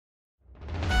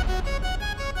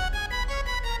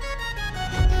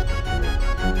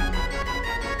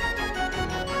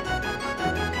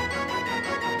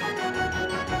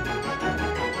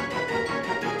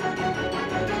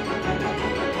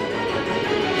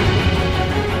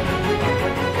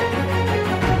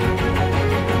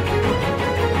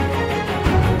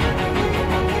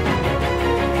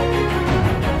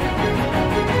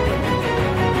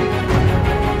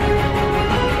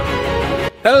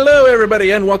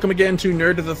everybody, and welcome again to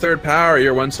Nerd to the Third Power,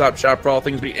 your one-stop shop for all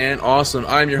things geek and awesome.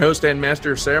 I'm your host and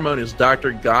master of ceremonies,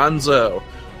 Dr. Gonzo.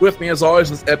 With me, as always,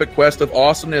 in this epic quest of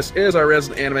awesomeness is our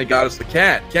resident anime goddess, the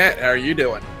Cat. Cat, how are you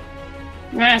doing?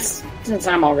 Yes,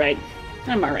 I'm alright.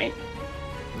 I'm alright.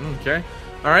 Okay,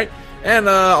 alright. And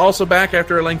also back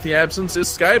after a lengthy absence is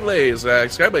Skyblaze.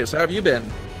 Skyblaze, how have you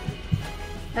been?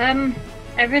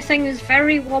 Everything is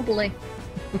very wobbly.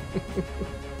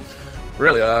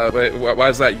 Really? Why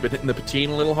is that? You've been hitting the patine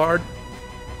a little hard?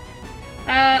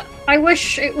 I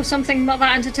wish it was something not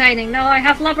that entertaining. No, I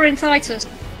have labyrinthitis,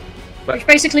 which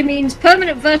basically means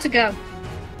permanent vertigo.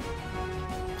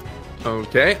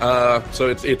 Okay, so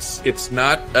it's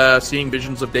not seeing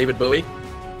visions of David Bowie?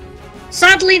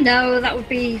 Sadly, no. That would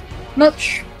be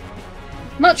much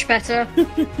better.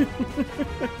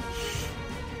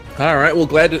 All right. Well,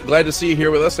 glad to see you here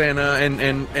with us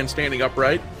and standing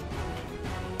upright.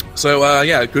 So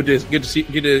yeah, good to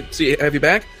have you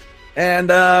back. And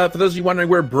for those of you wondering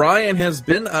where Brian has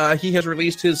been, he has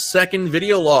released his second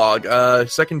video log,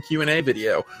 second Q&A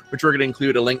video, which we're going to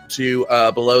include a link to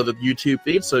below the YouTube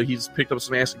feed. So he's picked up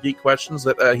some Ask a Geek questions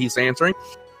that he's answering,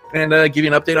 and give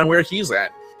you an update on where he's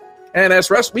at. And as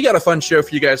for us, we got a fun show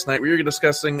for you guys tonight. We're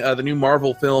discussing the new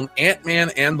Marvel film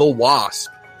Ant-Man and the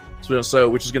Wasp, so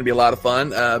which is going to be a lot of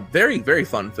fun. Very, very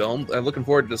fun film. Looking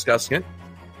forward to discussing it.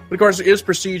 But of course, there is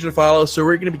procedure to follow, so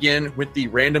we're going to begin with the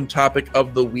random topic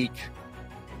of the week.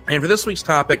 And for this week's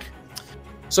topic,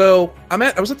 so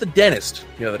I was at the dentist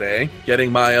the other day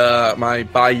getting my my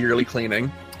bi-yearly cleaning,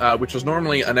 which was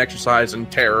normally an exercise in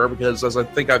terror because, as I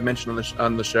think I've mentioned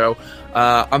on the show,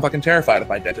 I'm fucking terrified of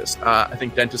my dentist. I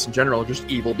think dentists in general are just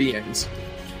evil beings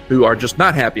who are just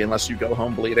not happy unless you go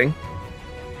home bleeding.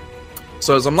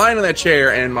 So as I'm lying in that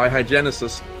chair and my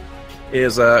hygienist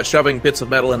is shoving bits of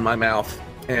metal in my mouth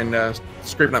and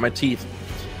scraping at my teeth,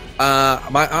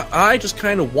 my eye just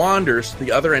kind of wanders to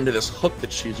the other end of this hook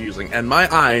that she's using, and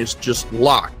my eyes just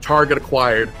lock, target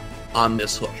acquired, on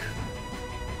this hook.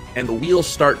 And the wheels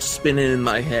start spinning in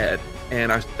my head,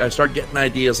 and I start getting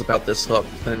ideas about this hook.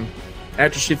 And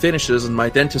after she finishes and my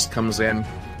dentist comes in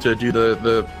to do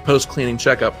the post-cleaning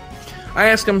checkup, I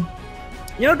ask him,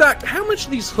 Doc, how much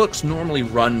do these hooks normally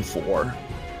run for?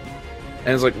 And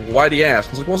he's like, why do you ask?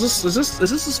 I was like, well, is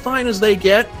this as fine as they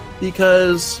get?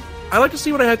 Because I like to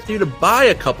see what I have to do to buy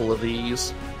a couple of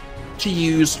these to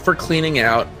use for cleaning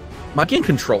out my game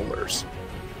controllers.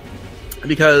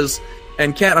 Because,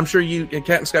 and Kat and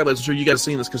Skyblaze, I'm sure you guys have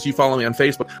seen this because you follow me on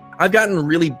Facebook. I've gotten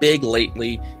really big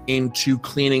lately into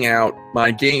cleaning out my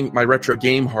retro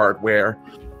game hardware.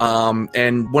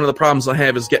 And one of the problems I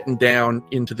have is getting down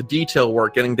into the detail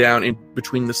work, getting down in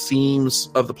between the seams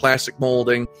of the plastic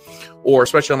molding, or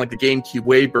especially on like the GameCube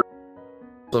Wave,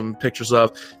 some pictures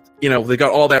of, they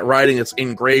got all that writing that's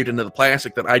engraved into the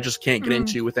plastic that I just can't get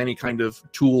into with any kind of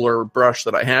tool or brush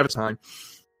that I have at the time.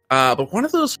 But one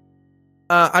of those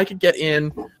I could get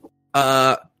in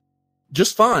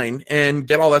just fine and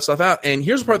get all that stuff out. And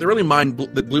here's the part that really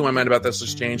that blew my mind about this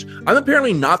exchange. I'm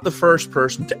apparently not the first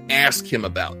person to ask him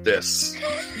about this.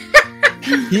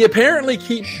 He apparently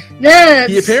keeps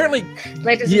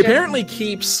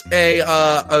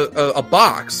a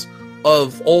box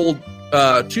of old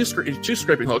two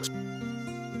scraping hooks,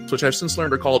 which I've since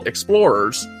learned are called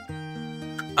Explorers,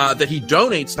 that he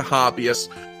donates to hobbyists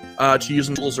to use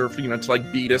in tools or to like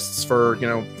beadists for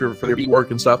their bead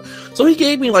work and stuff. So he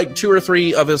gave me like 2 or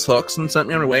 3 of his hooks and sent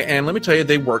me on my way. And let me tell you,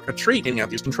 they work a treat getting out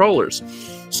these controllers.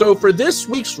 So for this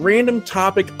week's random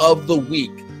topic of the week,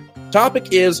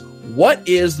 topic is, what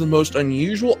is the most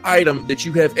unusual item that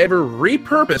you have ever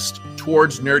repurposed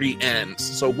towards nerdy ends?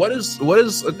 So what is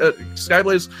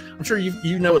Skyblaze? I'm sure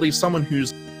you know at least someone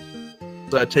who's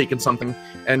taken something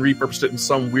and repurposed it in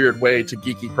some weird way to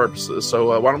geeky purposes.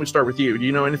 So why don't we start with you? Do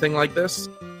you know anything like this?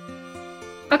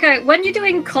 Okay, when you're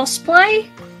doing cosplay,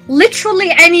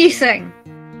 literally anything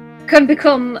can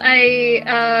become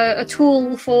a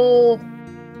tool for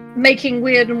making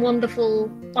weird and wonderful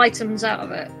items out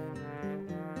of it.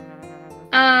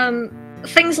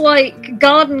 Things like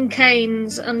garden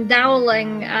canes and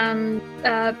doweling and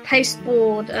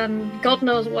pasteboard and God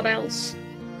knows what else.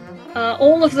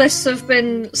 All of this have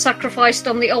been sacrificed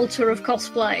on the altar of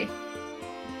cosplay.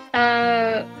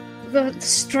 The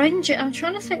stranger, I'm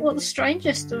trying to think what the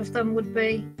strangest of them would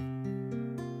be.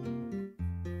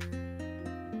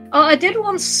 Oh, I did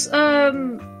once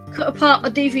cut apart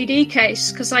a DVD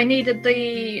case because I needed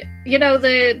the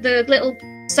little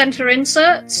center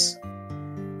inserts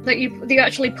that you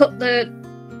actually put the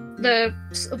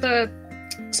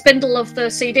spindle of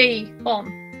the CD on.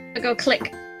 I go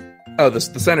click. Oh, the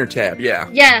center tab, yeah.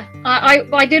 Yeah,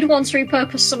 I did once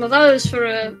repurpose some of those for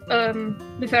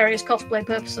various cosplay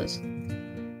purposes.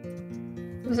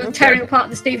 I was tearing apart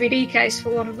this DVD case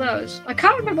for one of those. I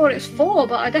can't remember what it's for,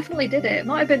 but I definitely did it. It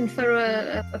might have been for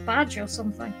a badge or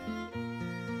something.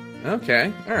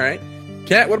 Okay, all right.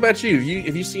 Kat, what about you?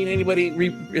 Have you seen anybody,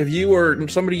 have you or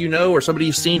somebody you know or somebody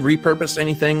you've seen repurpose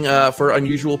anything for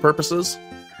unusual purposes?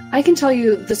 I can tell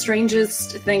you the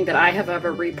strangest thing that I have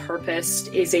ever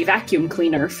repurposed is a vacuum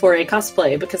cleaner for a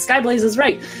cosplay, because Skyblaze is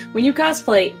right. When you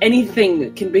cosplay,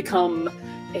 anything can become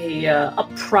a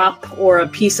prop or a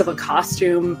piece of a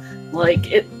costume.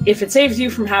 Like, if it saves you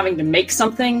from having to make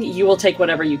something, you will take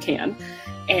whatever you can.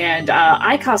 And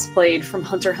I cosplayed from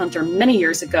Hunter x Hunter many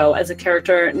years ago as a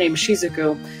character named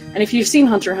Shizuku. And if you've seen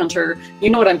Hunter x Hunter, you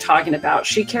know what I'm talking about.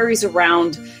 She carries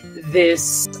around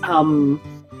this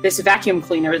vacuum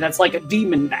cleaner that's like a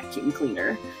demon vacuum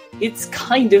cleaner. It's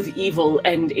kind of evil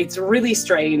and it's really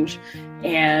strange.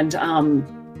 And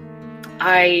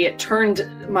I turned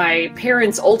my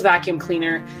parents' old vacuum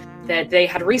cleaner that they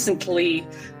had recently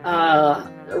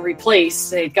replaced.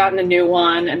 They'd gotten a new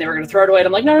one and they were going to throw it away. And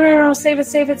I'm like, no, save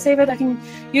it. I can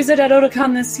use it at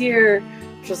Otakon this year,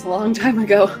 which was a long time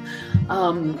ago.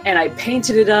 And I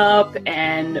painted it up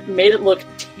and made it look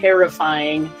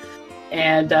terrifying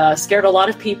and scared a lot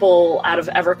of people out of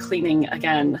ever cleaning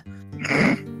again.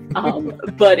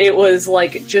 But it was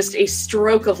like just a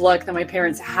stroke of luck that my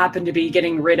parents happened to be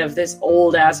getting rid of this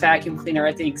old ass vacuum cleaner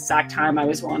at the exact time I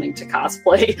was wanting to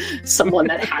cosplay someone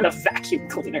that had a vacuum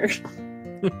cleaner.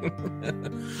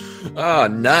 Oh,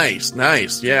 nice,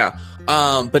 yeah.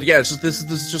 But yeah, this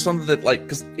is just something that, like,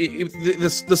 because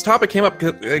this topic came up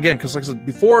again because, like I said,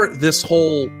 before this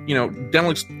whole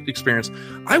dental experience,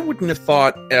 I wouldn't have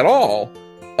thought at all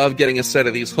of getting a set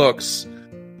of these hooks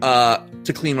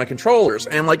to clean my controllers.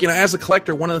 And, like, as a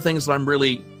collector, one of the things that I'm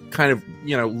really kind of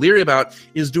leery about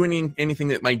is doing anything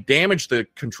that might damage the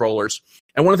controllers.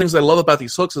 And one of the things I love about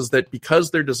these hooks is that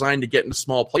because they're designed to get into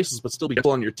small places but still be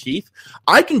gentle on your teeth,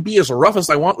 I can be as rough as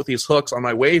I want with these hooks on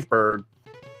my Wavebird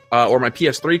or my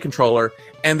PS3 controller,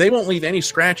 and they won't leave any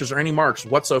scratches or any marks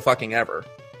whatsoever.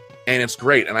 And it's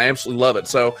great, and I absolutely love it.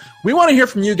 So we want to hear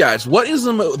from you guys. What is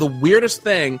the weirdest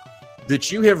thing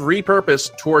that you have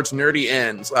repurposed towards nerdy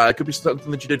ends? It could be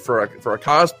something that you did for a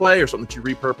cosplay, or something that you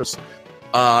repurposed.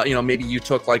 Maybe you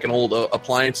took like an old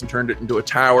appliance and turned it into a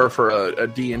tower for a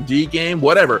D&D game.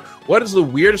 Whatever. What is the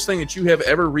weirdest thing that you have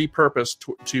ever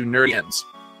repurposed to nerdy ends?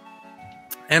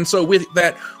 And so with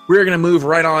that, we're going to move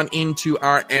right on into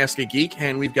our Ask a Geek,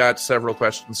 and we've got several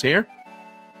questions here.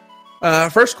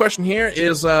 First question here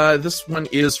is, this one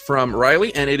is from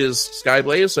Riley, and it is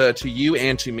Skyblaze to you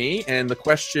and to me. And the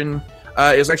question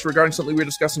is actually regarding something we were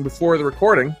discussing before the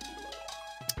recording.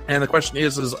 And the question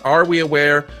is are we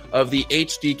aware of the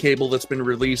HD cable that's been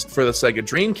released for the Sega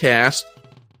Dreamcast?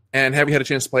 And have you had a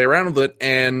chance to play around with it?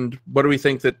 And what do we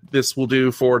think that this will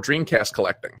do for Dreamcast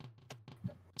collecting?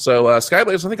 So,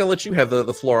 Skyblaze, I think I'll let you have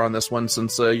the floor on this one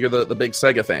since you're the big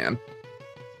Sega fan.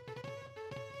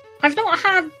 I've not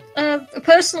had a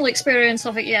personal experience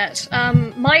of it yet.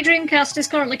 My Dreamcast is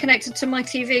currently connected to my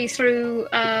TV through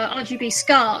RGB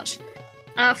SCART.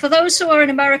 For those who are in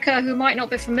America who might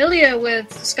not be familiar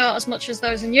with SCART as much as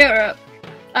those in Europe,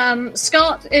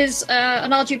 SCART is an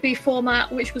RGB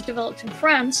format which was developed in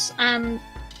France, and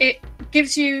it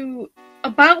gives you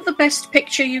about the best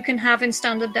picture you can have in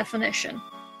standard definition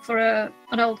for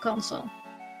an old console.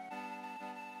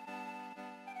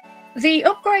 The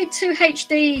upgrade to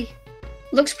HD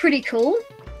looks pretty cool.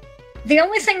 The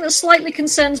only thing that slightly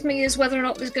concerns me is whether or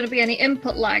not there's going to be any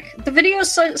input lag. The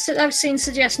videos I've seen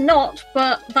suggest not,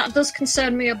 but that does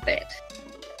concern me a bit.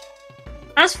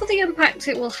 As for the impact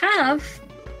it will have,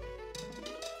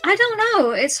 I don't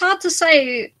know. It's hard to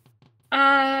say.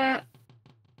 I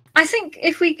think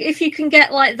if you can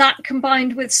get like that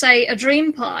combined with, say, a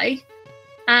Dream Pie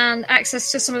and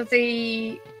access to some of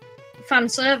the fan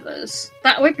servers,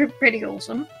 that would be pretty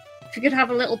awesome. If you could have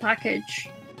a little package,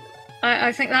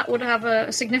 I think that would have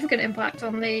a significant impact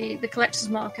on the collector's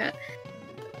market.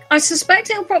 I suspect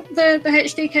the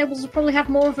HD cables will probably have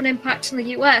more of an impact in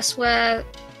the US, where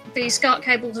the SCART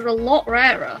cables are a lot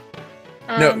rarer.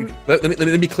 No, let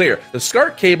me be clear. The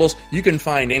SCART cables you can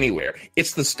find anywhere.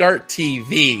 It's the SCART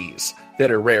TVs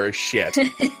that are rare as shit.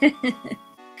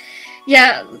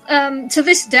 Yeah, to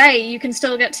this day, you can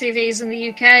still get TVs in the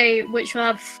UK which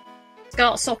have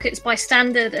SCART sockets by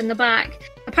standard in the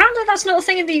back. Apparently that's not a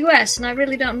thing in the US, and I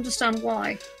really don't understand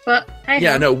why. But hey,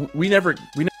 yeah, no, we never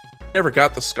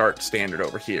got the SCART standard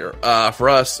over here. For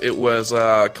us, it was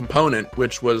component,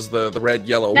 which was the red,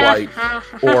 yellow, white,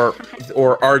 or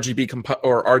RGB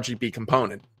RGB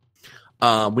component.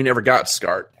 We never got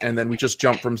SCART, and then we just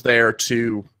jumped from there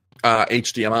to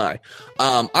HDMI.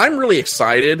 I'm really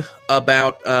excited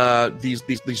about these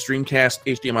Dreamcast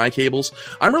HDMI cables.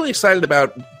 I'm really excited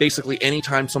about basically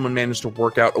anytime someone managed to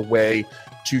work out a way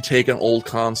to take an old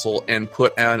console and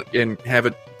have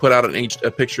it put out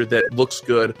a picture that looks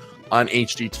good on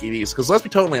HD TVs. Because let's be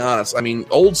totally honest, I mean,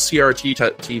 old CRT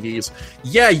TVs,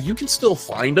 yeah, you can still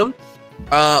find them,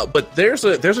 but there's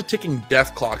a ticking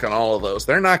death clock on all of those.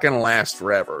 They're not going to last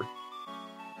forever.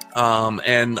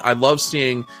 And I love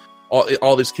seeing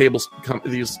all these cables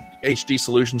these HD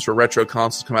solutions for retro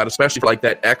consoles come out, especially for like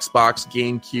that Xbox,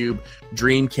 GameCube,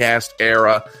 Dreamcast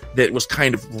era that was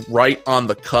kind of right on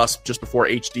the cusp just before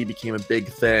HD became a big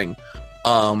thing.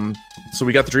 So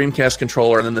we got the Dreamcast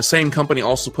controller, and then the same company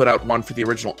also put out one for the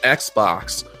original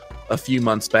Xbox a few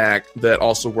months back that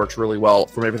also works really well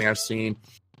from everything I've seen.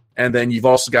 And then you've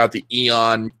also got the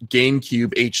Eon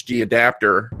GameCube HD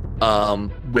adapter,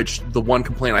 which the one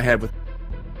complaint I have with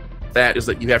that is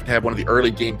that you have to have one of the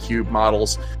early GameCube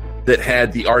models that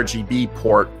had the RGB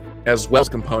port as well as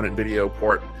component video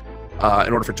port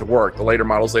in order for it to work. The later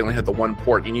models, they only had the one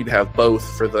port. You need to have both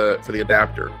for the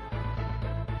adapter.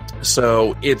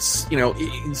 So it's,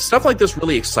 stuff like this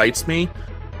really excites me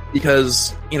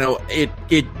because,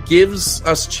 it gives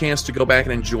us a chance to go back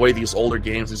and enjoy these older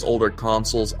games, these older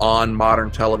consoles on modern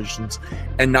televisions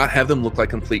and not have them look like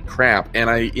complete crap. And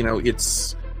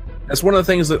that's one of the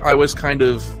things that I was kind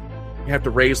of have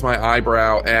to raise my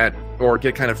eyebrow at or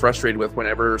get kind of frustrated with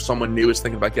whenever someone new is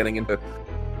thinking about getting into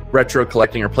retro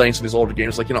collecting or playing some of these older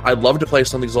games. Like, I'd love to play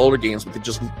some of these older games, but they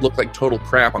just look like total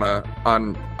crap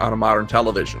on a modern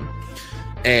television.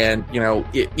 And,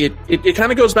 it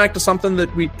kind of goes back to something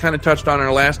that we kind of touched on in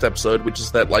our last episode, which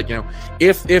is that, like,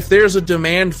 if there's a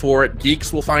demand for it,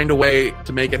 geeks will find a way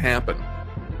to make it happen.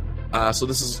 So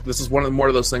this is one of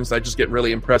of those things that I just get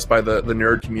really impressed by the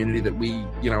nerd community that we,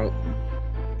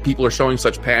 people are showing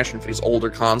such passion for these older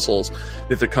consoles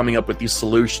that they're coming up with these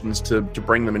solutions to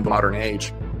bring them into modern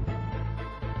age.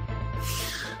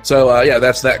 So,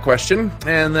 that's that question.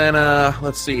 And then,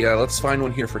 let's see. Let's find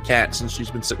one here for Kat, since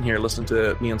she's been sitting here listening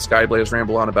to me and Skyblaze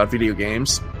ramble on about video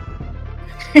games.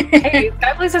 Hey,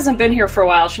 Skyblaze hasn't been here for a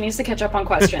while. She needs to catch up on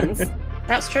questions.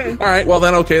 That's true. All right, well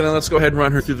then, okay, then let's go ahead and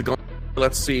run her through the gauntlet.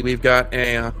 Let's see. We've got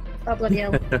a... Oh, bloody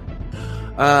hell.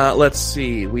 Let's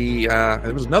see.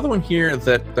 There was another one here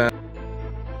that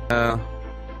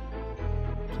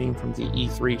came from the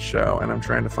E3 show, and I'm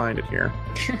trying to find it here.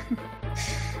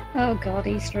 Oh god,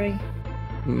 E3.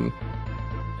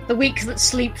 The week that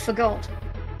sleep forgot.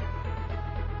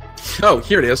 Oh,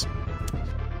 here it is.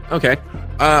 Okay.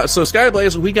 So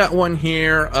Skyblaze, we got one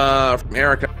here from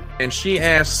Erica, and she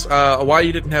asks why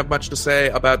you didn't have much to say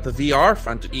about the VR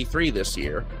front at E3 this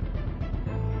year.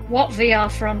 What VR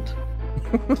front?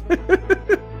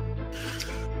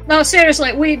 No,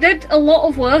 seriously, we did a lot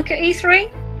of work at E3,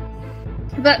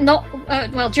 but not,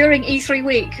 during E3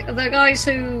 week. The guys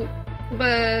who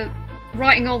were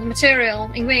writing all the material,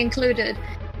 and we included,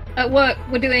 at work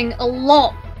were doing a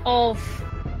lot of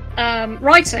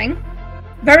writing.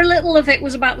 Very little of it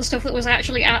was about the stuff that was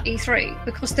actually at E3,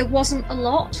 because there wasn't a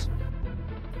lot.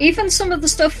 Even some of the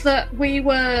stuff that we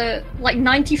were like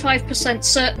 95%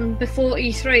 certain before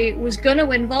E3 was going to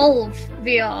involve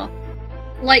VR,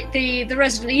 like the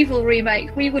Resident Evil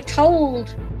remake, we were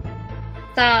told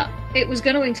that it was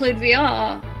going to include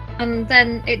VR, and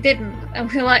then it didn't.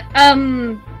 And we were like,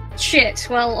 shit,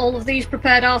 well, all of these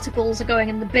prepared articles are going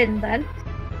in the bin then.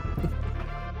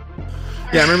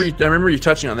 Yeah, I remember you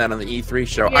touching on that on the E3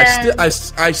 show. Yeah.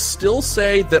 I still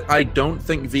say that I don't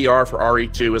think VR for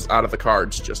RE2 is out of the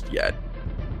cards just yet.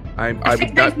 I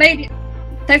think they've made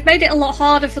it a lot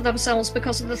harder for themselves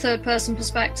because of the third-person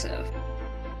perspective.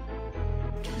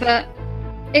 But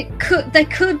they could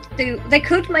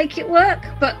make it work.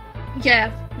 But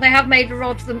yeah, they have made a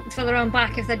rod for their own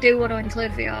back if they do want to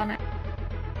include VR now.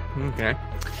 Okay.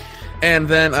 And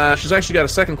then she's actually got a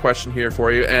second question here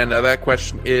for you, and that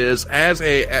question is: as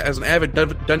an avid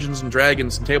Dungeons and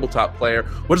Dragons and tabletop player,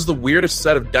 what is the weirdest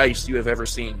set of dice you have ever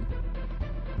seen?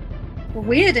 The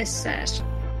weirdest set?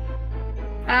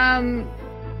 I'm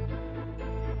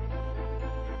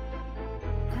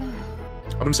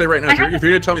going to say right now, if you're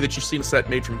going to tell me that you've seen a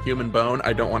set made from human bone,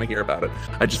 I don't want to hear about it.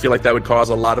 I just feel like that would cause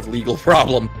a lot of legal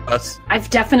problems. I've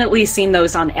definitely seen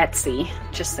those on Etsy,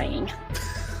 just saying.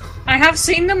 I have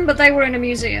seen them, but they were in a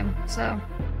museum, so...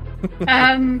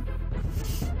 I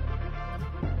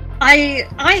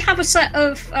have a set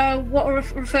of what are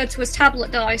referred to as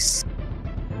tablet dice,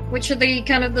 which are the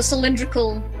kind of the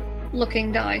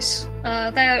cylindrical-looking dice.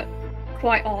 They're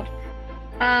quite odd.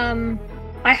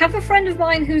 I have a friend of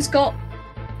mine who's got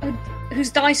whose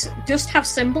dice just have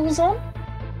symbols on.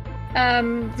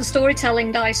 The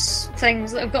storytelling dice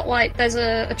things that have got like there's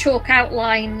a chalk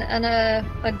outline and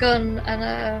a gun and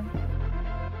a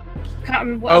can't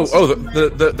remember what else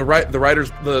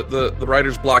the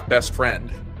writer's block best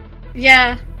friend.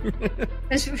 Yeah.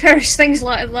 There's various things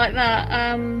like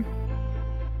that.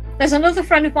 There's another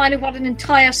friend of mine who had an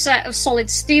entire set of solid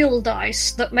steel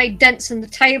dice that made dents in the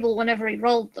table whenever he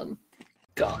rolled them.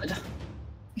 God.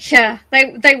 Yeah,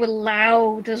 they were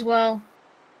loud as well.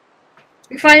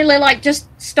 We finally just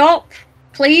stop,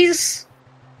 please.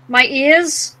 My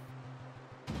ears.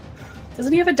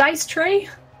 Doesn't he have a dice tray?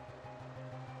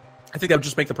 I think that would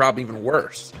just make the problem even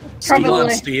worse. Probably. Steel on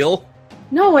steel?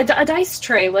 No, a dice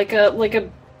tray, like a.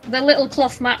 The little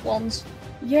cloth mat ones.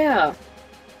 Yeah.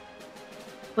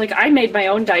 Like, I made my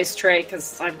own dice tray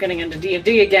because I'm getting into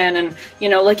D&D again, and,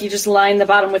 you just line the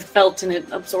bottom with felt and it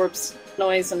absorbs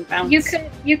noise and bounce.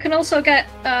 You can also get,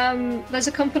 there's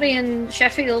a company in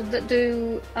Sheffield that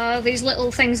do these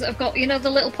little things that have got, the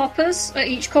little poppers at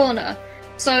each corner.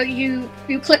 So you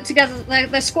clip together,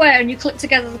 they're square, and you clip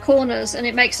together the corners, and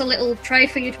it makes a little tray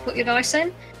for you to put your dice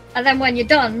in. And then when you're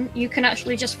done, you can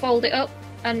actually just fold it up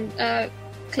and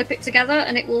clip it together,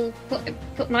 and it will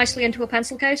put nicely into a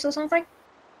pencil case or something.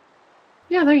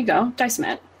 Yeah, there you go. Dice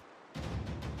mat.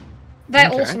 They're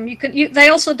awesome. They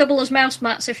also double as mouse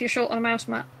mats if you're short on a mouse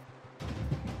mat.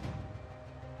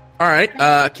 All right,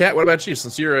 Kat, what about you?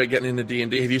 Since you're getting into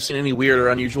D&D, have you seen any weird or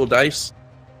unusual dice?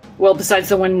 Well, besides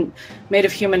the one made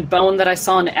of human bone that I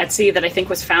saw on Etsy that I think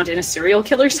was found in a serial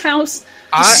killer's house.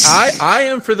 I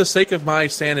am, for the sake of my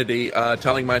sanity,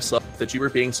 telling myself that you were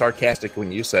being sarcastic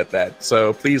when you said that.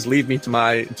 So please leave me to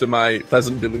my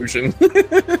pleasant delusion.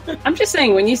 I'm just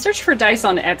saying, when you search for dice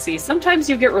on Etsy, sometimes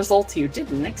you get results you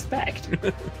didn't expect.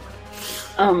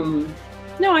 No,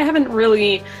 I haven't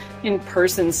really in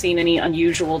person seen any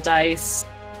unusual dice.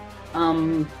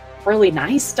 Really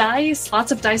nice dice,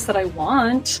 lots of dice that I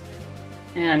want,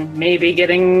 and maybe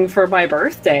getting for my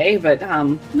birthday, but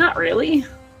not really.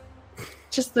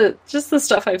 Just the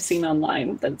stuff I've seen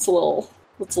online that's a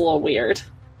little weird.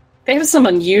 They have some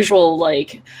unusual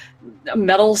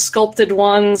metal sculpted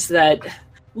ones that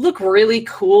look really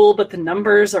cool, but the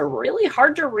numbers are really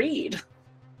hard to read.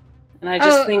 And I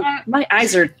just think my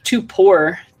eyes are too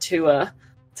poor to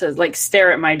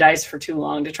stare at my dice for too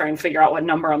long to try and figure out what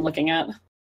number I'm looking at.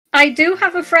 I do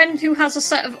have a friend who has a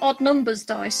set of odd numbers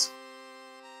dice.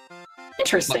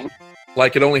 Interesting.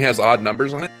 Like it only has odd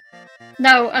numbers on it?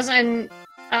 No, as in,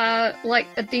 like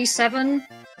a D7.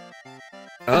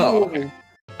 Oh.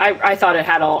 I thought it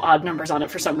had all odd numbers on it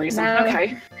for some reason. No.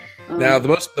 Okay. Now, the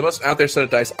most out there set of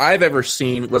dice I've ever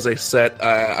seen was a set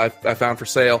I found for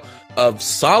sale of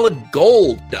solid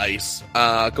gold dice,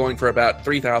 going for about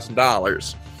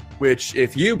 $3,000. Which,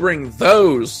 if you bring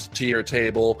those to your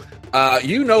table,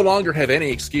 you no longer have any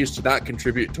excuse to not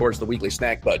contribute towards the weekly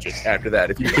snack budget. After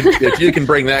that, if you can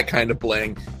bring that kind of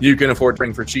bling, you can afford to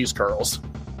bring for cheese curls.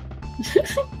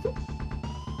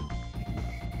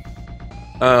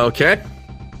 Okay,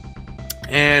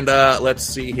 and let's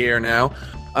see here now.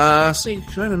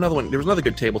 Find another one. There was another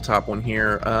good tabletop one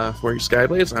here for you,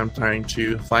 Skyblaze. I'm trying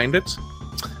to find it.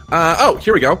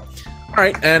 Here we go. All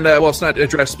right, and it's not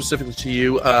addressed specifically to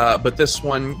you, but this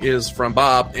one is from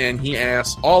Bob, and he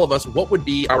asks all of us, what would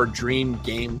be our dream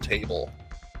game table?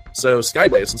 So,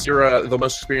 Skyblaze, since you're the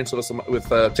most experienced with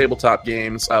tabletop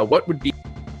games, what would be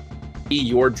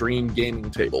your dream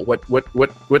gaming table?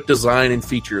 What design and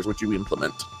features would you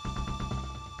implement?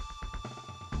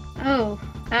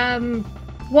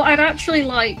 What I'd actually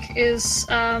like is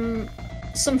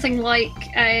something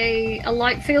like a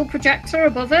light field projector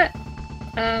above it.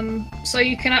 So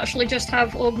you can actually just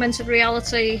have augmented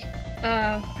reality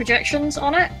projections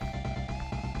on it.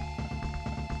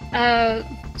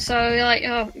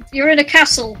 You're in a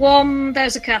castle.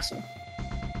 There's a castle.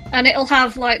 And it'll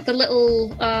have the little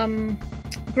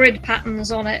grid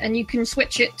patterns on it, and you can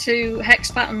switch it to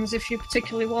hex patterns if you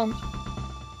particularly want.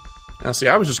 Now, see,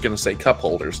 I was just going to say cup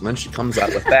holders, and then she comes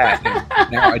out with that,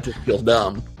 and now I just feel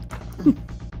dumb.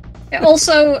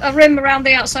 Also, a rim around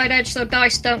the outside edge so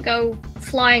dice don't go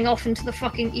flying off into the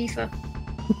fucking ether.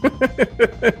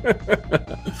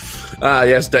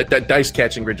 Yes, dice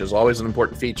catching grid is always an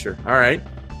important feature. All right,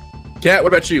 Kat,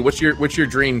 what about you? What's your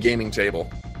dream gaming table?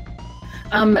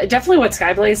 Definitely what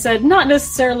Skyblaze said. Not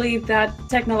necessarily that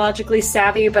technologically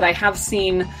savvy, but I have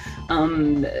seen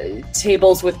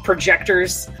tables with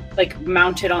projectors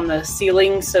mounted on the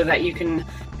ceiling so that you can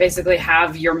basically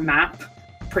have your map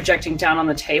projecting down on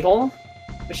the table,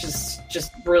 which is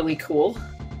just really cool.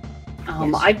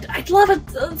 Yes. I'd love a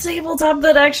tabletop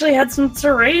that actually had some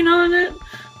terrain on it.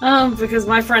 Because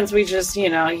my friends, we just,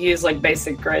 use like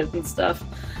basic grid and stuff.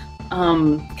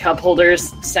 Cup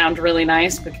holders sound really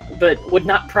nice, but would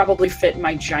not probably fit in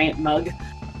my giant mug.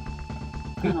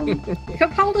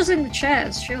 Cup holders in the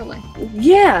chairs, surely.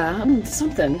 Yeah,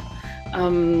 something.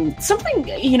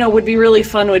 Something, would be really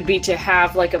fun would be to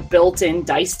have like a built-in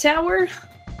dice tower.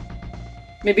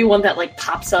 Maybe one that like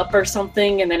pops up or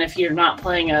something, and then if you're not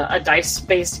playing a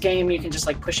dice-based game, you can just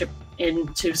like push it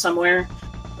into somewhere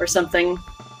or something.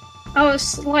 Oh,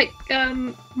 it's like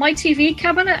my TV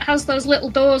cabinet has those little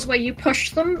doors where you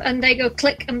push them and they go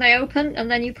click and they open,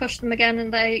 and then you push them again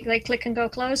and they click and go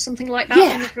close, something like that.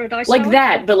 Yeah, for a dice like tower.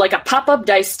 that, but like a pop-up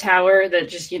dice tower that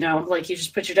just, like you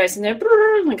just put your dice in there,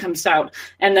 and it comes out.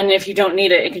 And then if you don't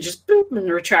need it, it can just boop and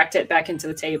retract it back into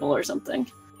the table or something.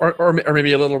 Or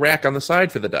maybe a little rack on the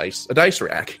side for the dice. A dice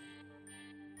rack.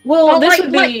 Well, this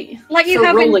would be like you for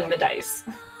have rolling the dice.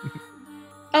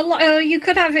 You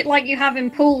could have it like you have in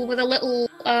pool with a little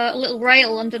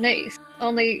rail underneath.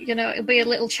 Only, it'll be a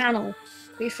little channel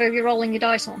for you rolling your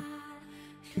dice on.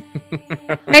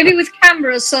 Maybe with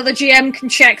cameras so the GM can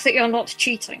check that you're not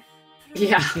cheating.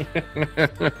 Yeah.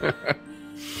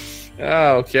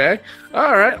 Okay.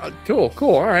 All right. Cool.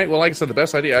 All right. Well, like I said, the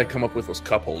best idea I come up with was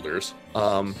cup holders.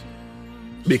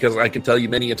 Because I can tell you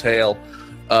many a tale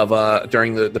of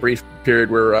during the brief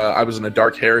period where I was in a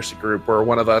dark heresy group where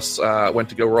one of us went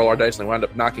to go roll our dice and wound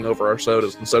up knocking over our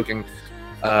sodas and soaking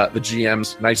the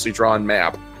GM's nicely drawn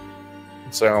map.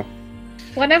 So,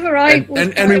 whenever I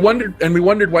we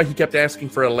wondered why he kept asking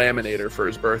for a laminator for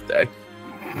his birthday.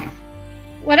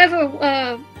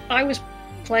 Whenever I was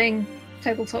playing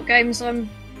tabletop games, I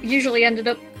usually ended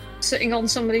up sitting on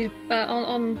somebody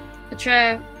on a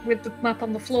chair with the map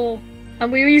on the floor, and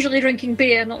we were usually drinking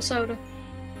beer, not soda.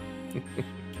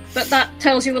 But that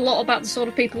tells you a lot about the sort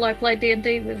of people I play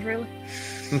D&D with, really.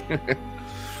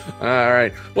 All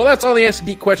right. Well, that's all the Ask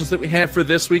Geek questions that we have for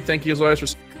this week. Thank you as always for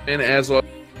sending in, as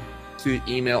always, to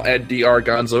the email at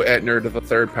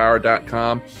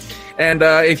drgonzo@nerdofthethird.power.com. And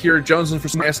if you're jonesing for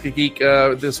some Ask a Geek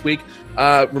this week,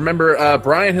 remember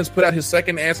Brian has put out his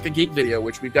second Ask a Geek video,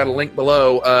 which we've got a link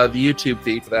below the YouTube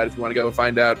feed for that if you want to go and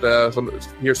find out,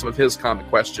 hear some of his comic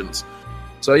questions.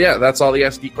 So yeah, that's all the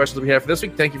Ask Geek questions that we have for this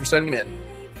week. Thank you for sending them in.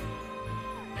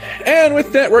 And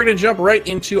with that, we're going to jump right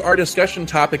into our discussion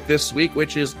topic this week,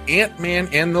 which is Ant-Man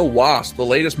and the Wasp, the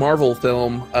latest Marvel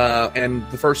film, and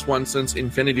the first one since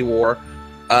Infinity War.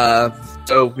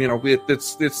 So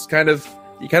it's kind of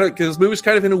because this movie's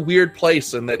kind of in a weird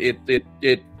place in that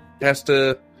it has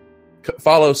to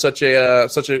follow such a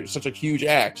huge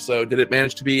act. So did it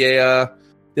manage to be a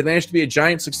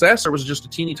giant success, or was it just a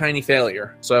teeny tiny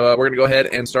failure? So we're going to go ahead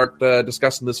and start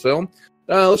discussing this film.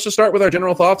 Let's just start with our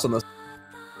general thoughts on this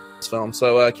film.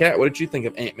 So, Kat, what did you think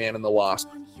of Ant-Man and the Wasp?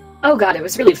 Oh god, it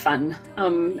was really fun.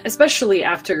 Especially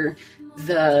after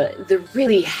the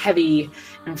really heavy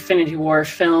Infinity War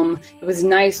film. It was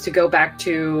nice to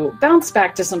bounce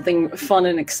back to something fun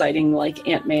and exciting like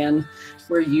Ant-Man,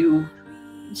 where you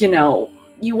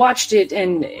watched it,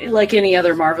 and like any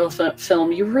other Marvel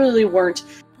film, you really weren't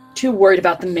too worried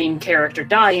about the main character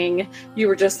dying. You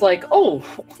were just like, oh,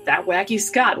 that wacky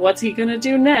Scott, what's he gonna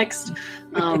do next?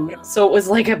 So it was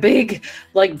like a big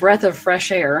breath of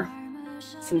fresh air,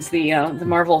 since the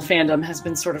Marvel fandom has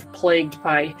been sort of plagued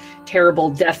by terrible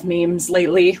death memes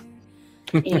lately.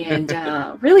 And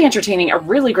really entertaining, a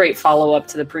really great follow-up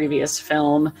to the previous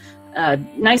film,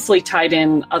 nicely tied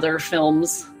in other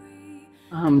films.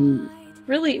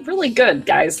 Really, really good,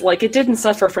 guys. Like, it didn't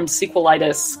suffer from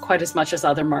sequelitis quite as much as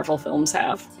other Marvel films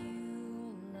have.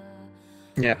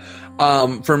 Yeah.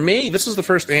 For me, this is the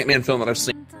first Ant-Man film that I've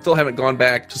seen. Still haven't gone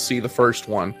back to see the first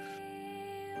one.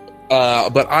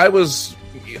 But I was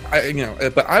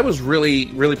really,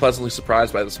 really pleasantly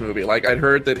surprised by this movie. Like, I'd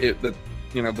heard that the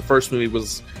first movie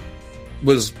was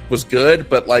good,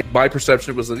 but like my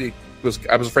perception was that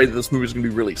I was afraid that this movie was going to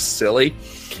be really silly,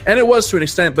 and it was to an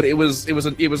extent. But it was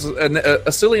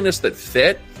a silliness that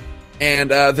fit, and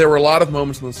there were a lot of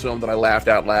moments in this film that I laughed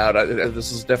out loud.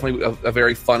 This is definitely a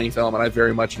very funny film, and I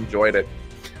very much enjoyed it.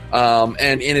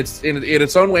 And in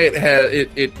its own way,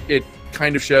 it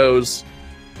kind of shows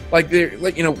like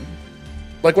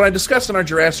when I discussed in our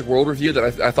Jurassic World review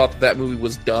that I thought that movie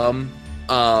was dumb.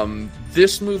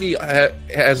 This movie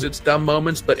has its dumb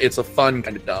moments, but it's a fun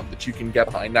kind of dumb that you can get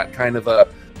behind. Not kind of a,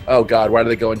 oh god, why do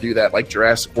they go and do that, like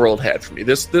Jurassic World had for me.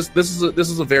 This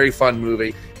is a very fun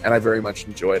movie, and I very much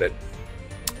enjoyed it.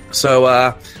 So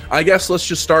I guess let's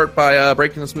just start by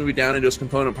breaking this movie down into its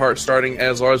component parts, starting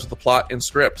as always with the plot and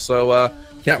script. So,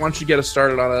 Kat, why don't you get us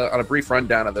started on a brief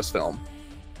rundown of this film?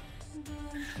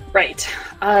 Right.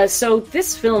 So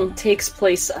this film takes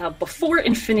place before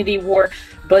Infinity War,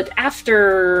 but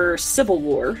after Civil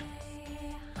War.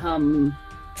 I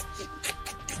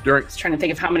was trying to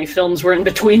think of how many films were in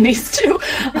between these two.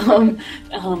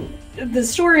 The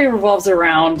story revolves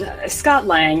around Scott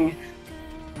Lang.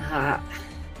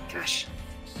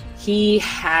 He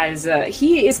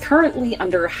is currently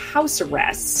under house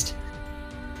arrest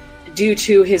due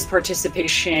to his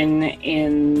participation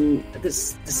in the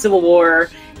Civil War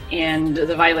and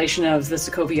the violation of the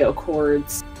Sokovia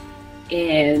Accords.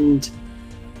 And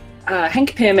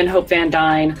Hank Pym and Hope Van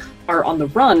Dyne are on the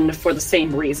run for the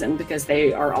same reason, because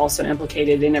they are also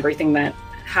implicated in everything that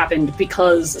happened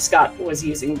because Scott was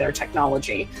using their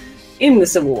technology in the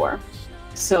Civil War.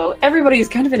 So everybody's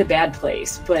kind of in a bad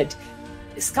place, but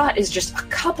Scott is just a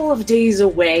couple of days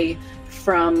away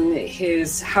from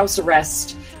his house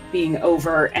arrest being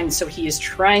over, and so he is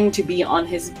trying to be on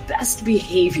his best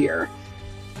behavior.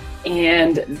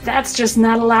 And that's just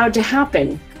not allowed to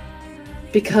happen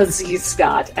because he's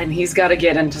Scott, and he's got to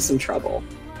get into some trouble.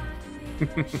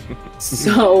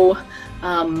 So,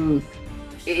 in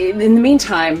the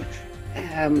meantime,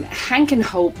 Hank and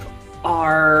Hope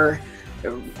are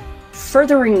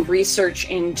furthering research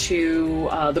into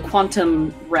the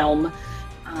quantum realm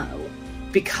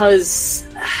because,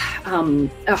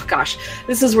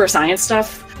 this is where science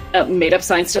stuff, made-up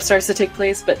science stuff starts to take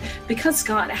place. But because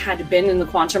Scott had been in the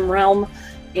quantum realm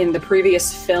in the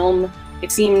previous film,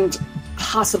 it seemed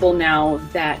possible now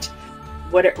that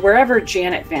wherever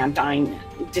Janet Van Dyne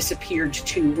disappeared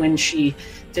to when she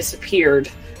disappeared,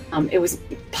 it was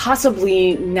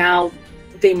possibly now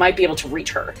they might be able to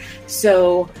reach her.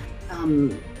 So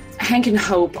Hank and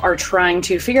Hope are trying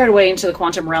to figure out a way into the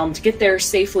quantum realm to get there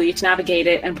safely, to navigate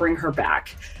it, and bring her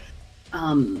back.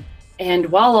 And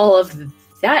while all of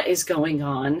that is going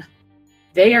on,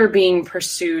 they are being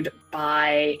pursued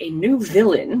by a new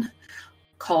villain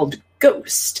called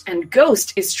Ghost. And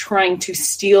Ghost is trying to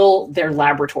steal their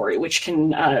laboratory, which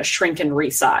can shrink and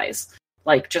resize,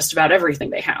 like just about everything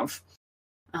they have.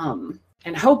 And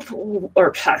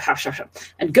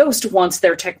Ghost wants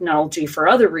their technology for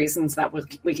other reasons that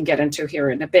we can get into here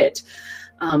in a bit.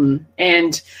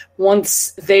 And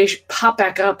once they pop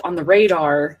back up on the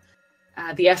radar,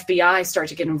 the FBI start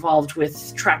to get involved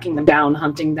with tracking them down,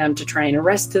 hunting them to try and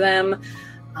arrest them.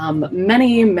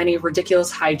 Many, many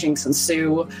ridiculous hijinks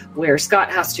ensue, where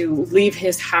Scott has to leave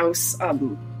his house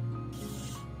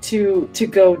to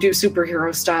go do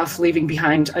superhero stuff, leaving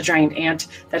behind a giant ant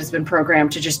that has been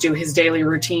programmed to just do his daily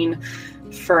routine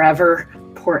forever.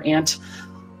 Poor ant.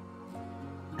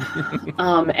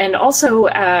 And also,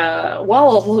 while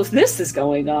all of this is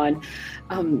going on,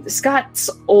 Scott's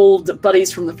old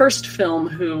buddies from the first film,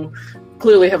 who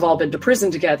clearly have all been to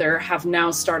prison together, have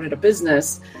now started a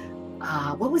business.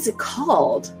 What was it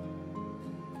called?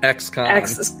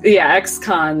 Ex-Cons.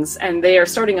 Ex-Cons. And they are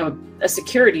starting a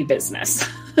security business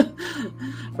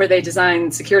where they design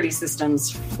security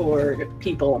systems for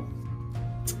people.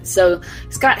 So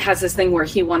Scott has this thing where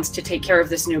he wants to take care of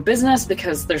this new business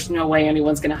because there's no way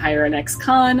anyone's going to hire an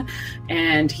ex-con.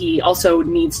 And he also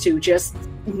needs to just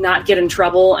not get in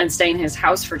trouble and stay in his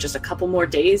house for just a couple more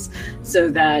days so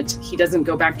that he doesn't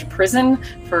go back to prison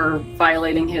for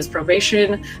violating his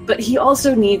probation. But he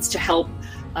also needs to help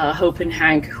Hope and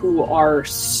Hank, who are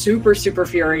super, super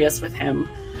furious with him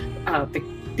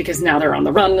because now they're on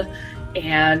the run.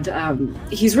 And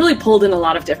he's really pulled in a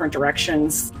lot of different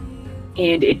directions.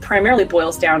 And it primarily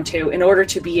boils down to, in order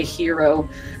to be a hero,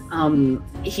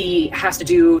 he has to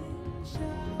do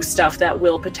stuff that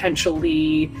will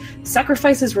potentially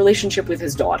sacrifice his relationship with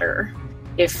his daughter.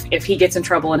 If he gets in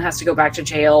trouble and has to go back to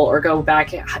jail or go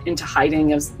back into hiding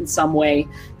in some way,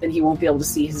 then he won't be able to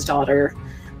see his daughter.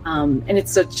 And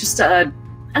it's just a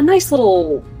nice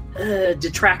little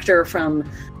detractor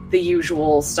from the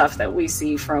usual stuff that we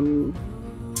see from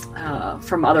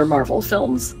other Marvel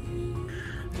films.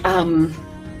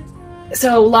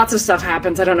 So lots of stuff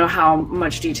happens. I don't know how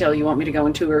much detail you want me to go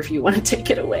into, or if you want to take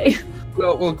it away.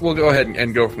 Well, we'll go ahead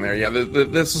and go from there. Yeah,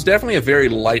 this is definitely a very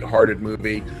lighthearted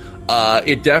movie.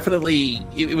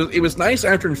 It was nice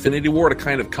after Infinity War to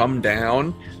kind of come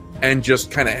down and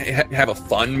just kind of have a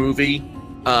fun movie,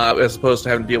 as opposed to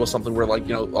having to deal with something where, like,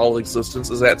 all existence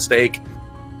is at stake,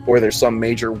 or there's some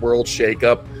major world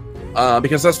shakeup.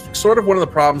 Because that's sort of one of the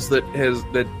problems that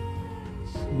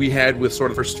we had with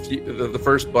sort of the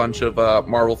first bunch of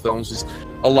Marvel films. Is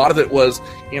a lot of it was,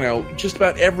 just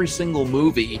about every single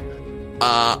movie,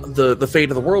 the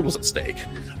fate of the world was at stake.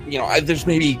 There's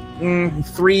maybe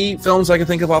 3 films I can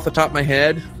think of off the top of my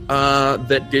head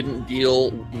that didn't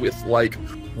deal with, like,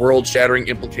 world-shattering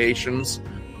implications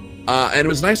And it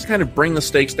was nice to kind of bring the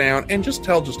stakes down and just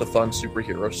tell just a fun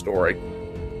superhero story.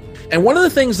 And one of the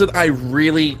things that I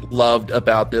really loved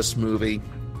about this movie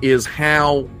is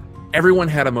how everyone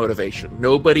had a motivation.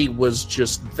 Nobody was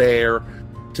just there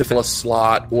to fill a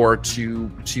slot or to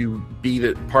be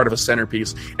the part of a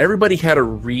centerpiece. Everybody had a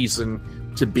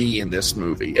reason to be in this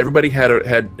movie. Everybody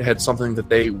had something that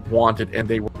they wanted and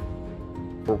they were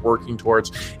working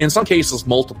towards. In some cases,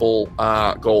 multiple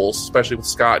goals, especially with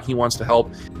Scott. He wants to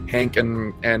help Hank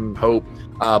and Hope,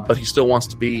 but he still wants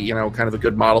to be, kind of a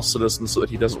good model citizen so that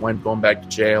he doesn't wind up going back to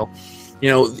jail.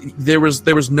 There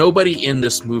was nobody in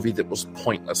this movie that was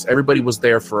pointless. Everybody was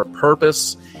there for a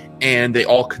purpose, and they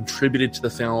all contributed to the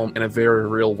film in a very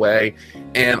real way.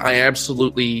 And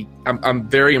I'm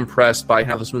very impressed by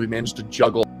how this movie managed to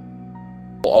juggle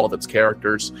all of its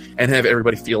characters and have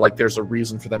everybody feel like there's a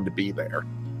reason for them to be there.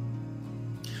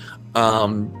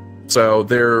 So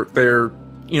there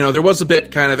was a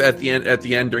bit kind of at the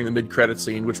end during the mid-credit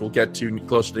scene, which we'll get to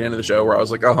close to the end of the show, where I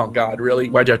was like, oh God, really?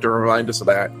 Why'd you have to remind us of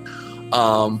that?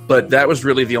 But that was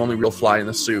really the only real fly in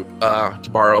the soup, to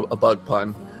borrow a bug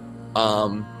pun.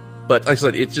 But like I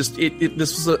said, this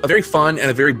was a very fun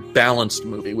and a very balanced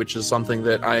movie, which is something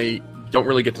that I don't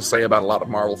really get to say about a lot of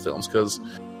Marvel films, because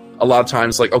a lot of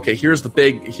times, like, okay, here's the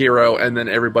big hero, and then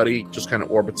everybody just kind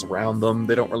of orbits around them.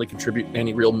 They don't really contribute in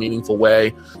any real meaningful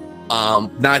way.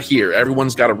 Not here.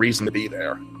 Everyone's got a reason to be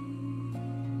there.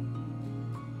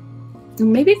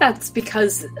 Maybe that's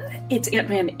because it's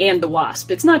Ant-Man and the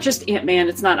Wasp. It's not just Ant-Man,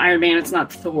 it's not Iron Man, it's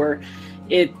not Thor.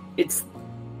 It's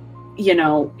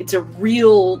a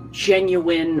real,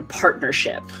 genuine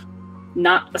partnership.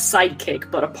 Not a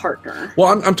sidekick, but a partner. Well,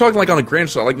 I'm talking like on a grand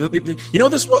scale. Like,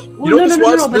 this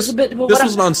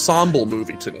was an ensemble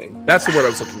movie to me. That's the word I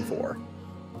was looking for.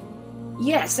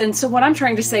 Yes, and so what I'm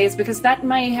trying to say is because that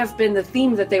may have been the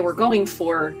theme that they were going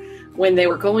for when they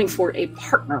were going for a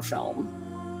partner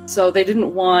film. So they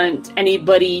didn't want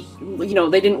anybody,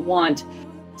 they didn't want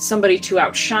somebody to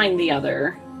outshine the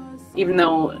other, even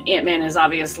though Ant-Man is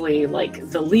obviously like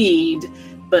the lead,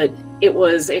 but it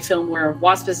was a film where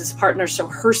Wasp is his partner, so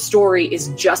her story is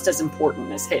just as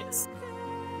important as his.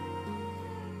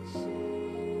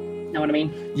 Know what I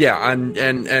mean? Yeah, and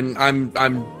I'm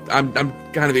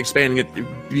kind of expanding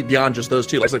it beyond just those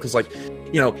two. Because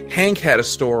Hank had a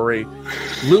story,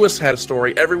 Lewis had a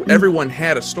story, everyone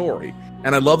had a story,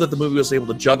 and I love that the movie was able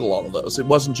to juggle all of those. It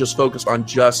wasn't just focused on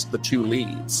just the two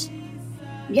leads.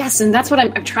 Yes, and that's what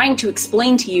I'm trying to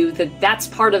explain to you, that's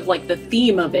part of like the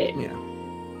theme of it. Yeah.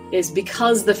 Is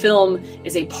because the film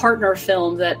is a partner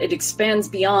film that it expands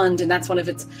beyond, and that's one of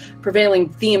its prevailing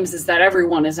themes, is that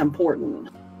everyone is important.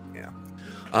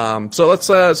 Yeah. So that's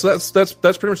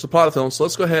pretty much the plot of the film. So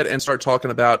let's go ahead and start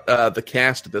talking about the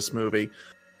cast of this movie.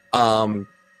 And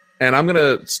I'm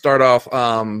gonna start off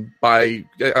by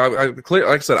like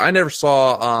I said, I never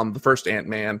saw the first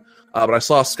Ant-Man, but I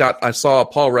saw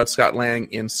Paul Rudd Scott Lang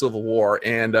in Civil War,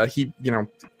 and it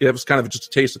was kind of just a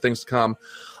taste of things to come.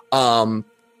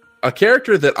 A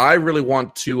character that I really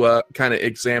want to kind of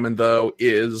examine, though,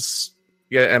 is...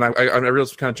 Yeah, and I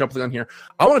realize I'm kind of jumping on here.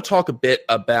 I want to talk a bit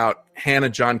about Hannah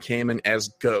John Kamen as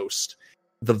Ghost,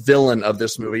 the villain of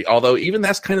this movie. Although even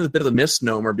that's kind of a bit of a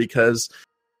misnomer, because,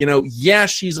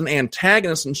 she's an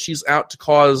antagonist and she's out to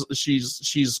cause...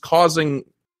 She's causing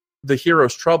the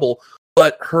hero's trouble,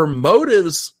 but her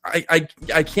motives...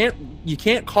 You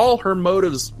can't call her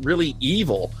motives really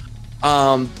evil.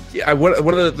 One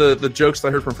of the jokes that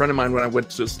I heard from a friend of mine when I went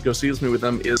to go see this movie with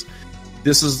them is,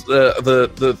 this is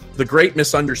the great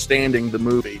misunderstanding the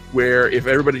movie, where if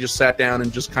everybody just sat down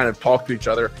and just kind of talked to each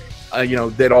other,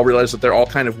 they'd all realize that they're all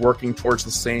kind of working towards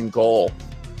the same goal.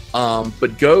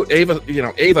 But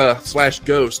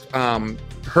Ava/Ghost,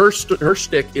 her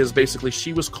shtick is basically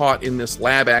she was caught in this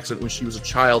lab accident when she was a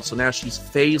child, so now she's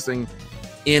phasing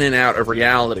in and out of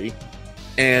reality.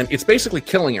 And it's basically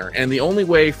killing her. And the only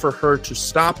way for her to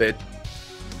stop it,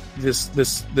 this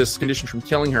condition from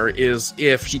killing her, is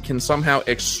if she can somehow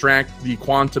extract the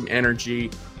quantum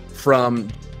energy from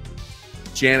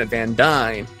Janet Van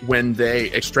Dyne when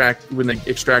they extract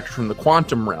her from the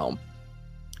quantum realm.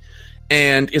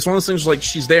 And it's one of those things like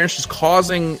she's there and she's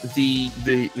causing the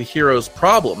hero's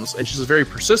problems, and she's a very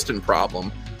persistent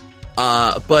problem.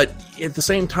 But at the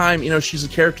same time, she's a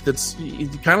character that's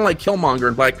kind of like Killmonger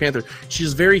in Black Panther. She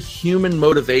has very human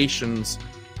motivations,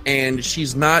 and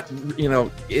she's not,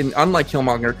 unlike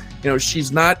Killmonger,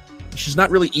 she's not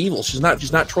really evil. She's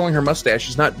not twirling her mustache.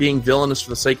 She's not being villainous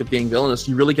for the sake of being villainous.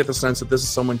 You really get the sense that this is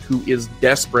someone who is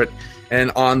desperate,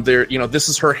 and on their, this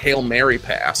is her Hail Mary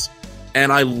pass.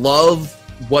 And I love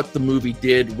what the movie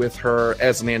did with her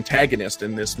as an antagonist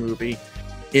in this movie,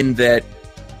 in that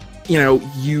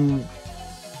you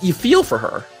feel for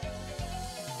her.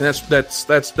 And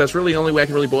that's really the only way I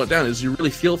can really boil it down, is you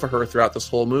really feel for her throughout this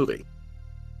whole movie.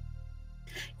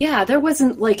 Yeah, there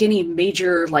wasn't like any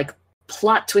major like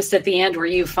plot twist at the end where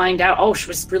you find out, oh, she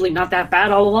was really not that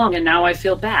bad all along and now I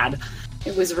feel bad.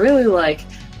 It was really like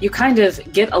you kind of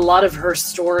get a lot of her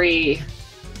story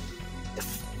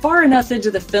far enough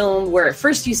into the film where at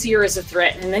first you see her as a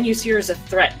threat and then you see her as a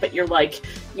threat, but you're like,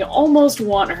 you almost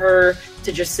want her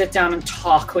to just sit down and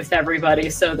talk with everybody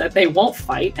so that they won't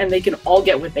fight and they can all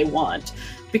get what they want.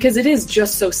 Because it is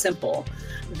just so simple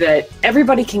that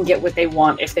everybody can get what they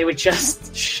want if they would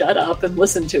just shut up and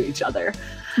listen to each other.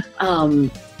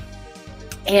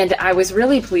 And I was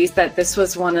really pleased that this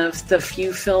was one of the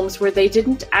few films where they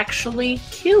didn't actually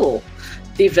kill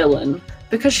the villain,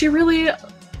 because she really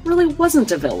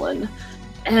wasn't a villain.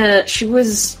 She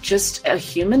was just a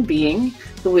human being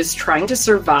who was trying to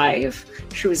survive.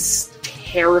 She was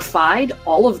terrified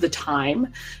all of the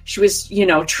time. She was,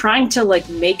 trying to like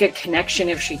make a connection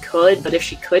if she could, but if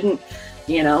she couldn't,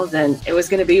 then it was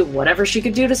going to be whatever she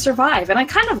could do to survive. And I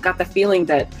kind of got the feeling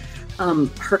that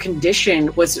her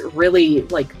condition was really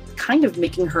like kind of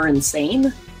making her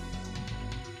insane.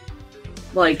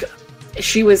 Like,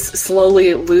 she was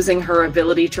slowly losing her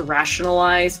ability to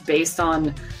rationalize based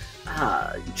on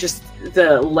just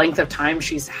the length of time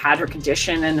she's had her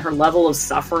condition, and her level of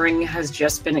suffering has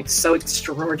just been so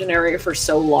extraordinary for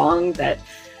so long that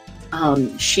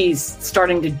she's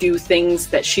starting to do things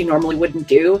that she normally wouldn't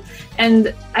do.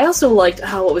 And I also liked,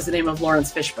 what was the name of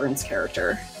Lawrence Fishburne's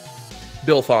character?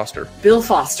 Bill Foster. Bill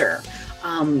Foster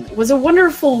was a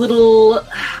wonderful little,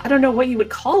 I don't know what you would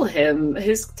call him,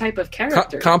 his type of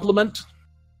character. Compliment?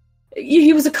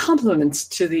 He was a compliment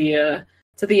to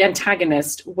the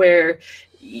antagonist, where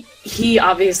he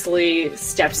obviously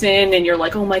steps in and you're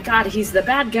like, oh my god, he's the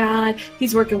bad guy,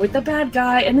 he's working with the bad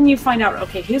guy, and then you find out,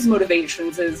 okay, his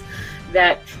motivations is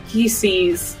that he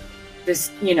sees this,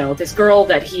 this girl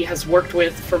that he has worked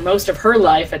with for most of her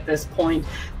life at this point,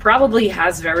 probably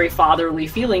has very fatherly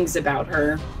feelings about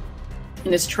her,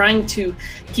 and is trying to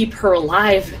keep her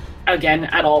alive again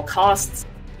at all costs.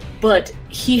 But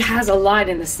he has a line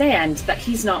in the sand that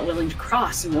he's not willing to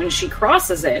cross, and when she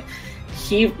crosses it,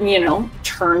 he,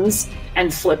 turns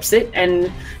and flips it,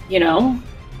 and,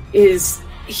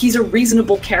 he's a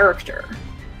reasonable character.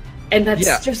 And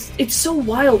that's just, it's so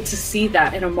wild to see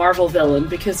that in a Marvel villain,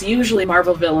 because usually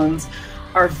Marvel villains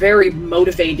are very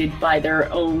motivated by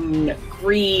their own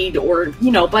greed or,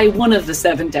 by one of the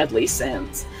 7 deadly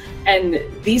sins. And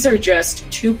these are just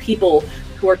 2 people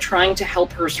who are trying to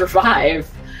help her survive.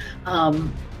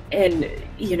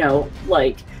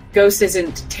 Ghost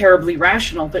isn't terribly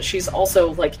rational, but she's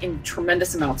also like in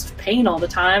tremendous amounts of pain all the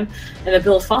time. And then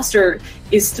Bill Foster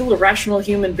is still a rational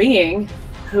human being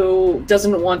who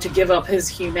doesn't want to give up his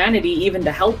humanity even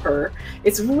to help her.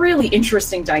 It's a really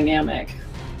interesting dynamic.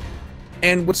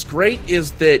 And what's great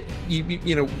is that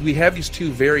we have these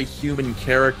 2 very human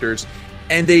characters,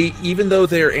 and they, even though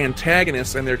they're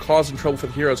antagonists and they're causing trouble for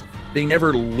the heroes, they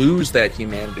never lose that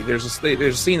humanity. There's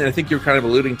a scene that I think you're kind of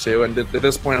alluding to, and at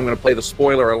this point I'm going to play the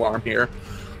spoiler alarm here.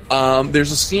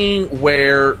 There's a scene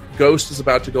where Ghost is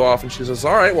about to go off, and she says,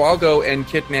 all right, well, I'll go and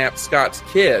kidnap Scott's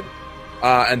kid,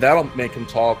 and that'll make him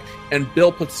talk. And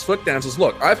Bill puts his foot down and says,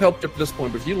 look, I've helped up to this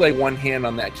point, but if you lay one hand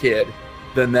on that kid,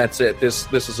 then that's it.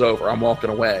 This is over. I'm walking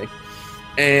away.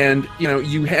 And,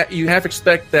 you have to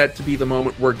expect that to be the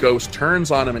moment where Ghost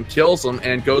turns on him and kills him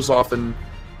and goes off and,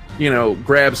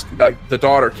 grabs the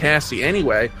daughter, Cassie,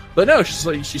 anyway. But no,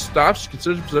 she stops, she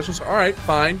considers her position, says, all right,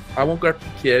 fine, I won't go after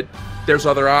the kid. There's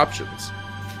other options.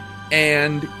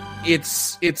 And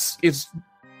it's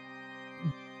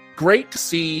great to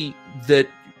see that,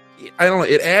 I don't know,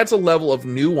 it adds a level of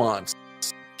nuance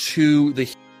to the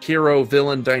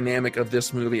hero-villain dynamic of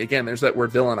this movie. Again, there's that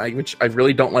word villain, which I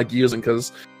really don't like using,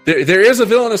 because there is a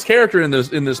villainous character in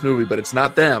this movie, but it's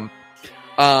not them.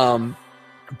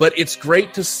 But it's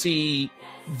great to see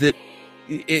that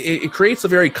it creates a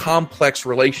very complex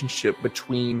relationship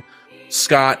between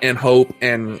Scott and Hope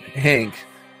and Hank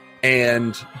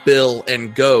and Bill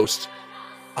and Ghost.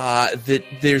 That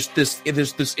there's this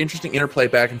interesting interplay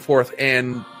back and forth,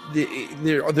 and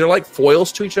they're like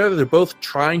foils to each other. They're both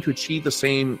trying to achieve the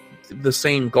same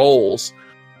goals,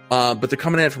 but they're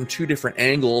coming at it from 2 different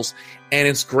angles. And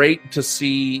it's great to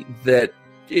see that.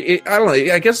 I don't know.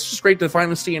 I guess it's just great to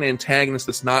finally see an antagonist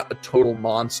that's not a total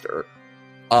monster,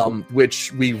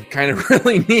 which we kind of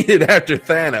really needed after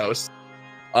Thanos.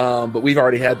 But we've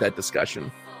already had that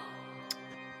discussion.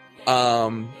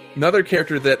 Another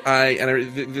character that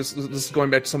this is going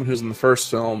back to someone who's in the first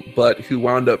film, but who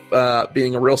wound up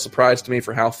being a real surprise to me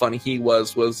for how funny he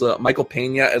was Michael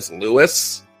Pena as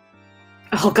Lewis.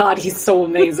 Oh God, he's so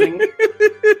amazing.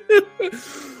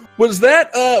 Was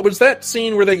that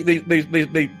scene where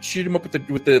they shoot him up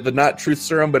with the not truth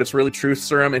serum, but it's really truth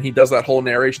serum, and he does that whole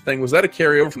narration thing? Was that a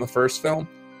carryover from the first film?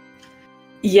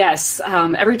 Yes.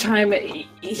 Every time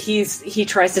he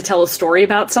tries to tell a story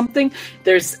about something,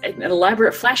 there's an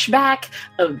elaborate flashback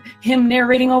of him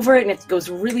narrating over it, and it goes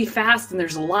really fast, and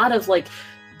there's a lot of like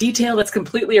detail that's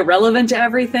completely irrelevant to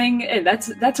everything, and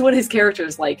that's what his character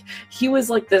is like. He was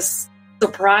like this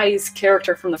surprise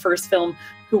character from the first film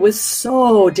who was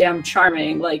so damn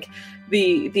charming. Like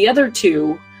the other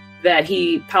two that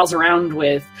he pals around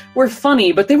with were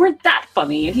funny, but they weren't that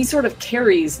funny, and he sort of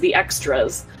carries the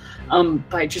extras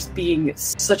by just being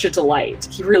such a delight.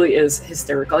 He really is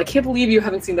hysterical. I can't believe you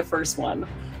haven't seen the first one.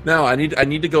 No, I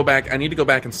need to go back. I need to go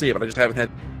back and see it, but I just haven't had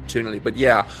the opportunity. But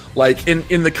yeah, like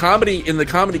in the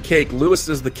comedy cake, Lewis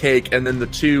is the cake, and then the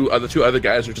two other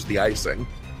guys are just the icing.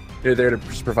 They're there to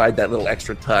just provide that little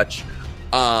extra touch.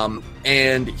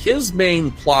 And his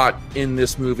main plot in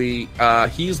this movie,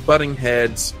 he's butting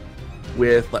heads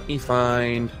with. Let me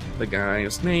find the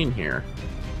guy's name here.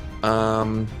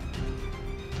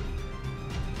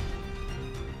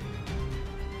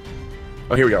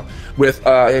 Oh, here we go. With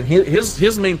and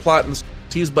his main plot,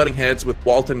 he's butting heads with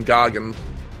Walton Goggins,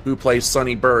 who plays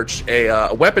Sonny Birch,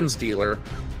 a weapons dealer,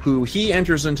 who he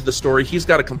enters into the story. He's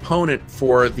got a component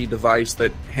for the device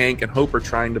that Hank and Hope are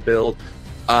trying to build,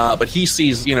 but he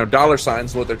sees dollar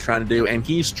signs what they're trying to do, and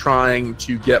he's trying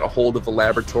to get a hold of the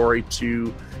laboratory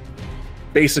to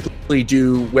basically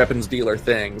do weapons dealer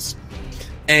things.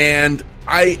 And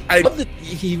I love that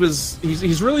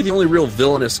he's really the only real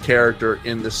villainous character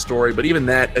in this story, but even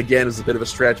that, again, is a bit of a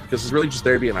stretch because he's really just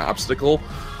there to be an obstacle.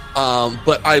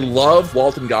 But I love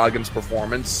Walton Goggins'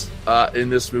 performance in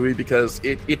this movie because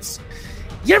it's...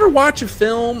 You ever watch a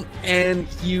film and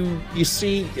you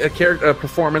see a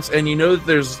performance and you know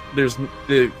that there's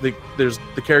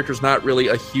the character's not really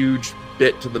a huge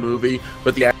bit to the movie,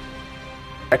 but the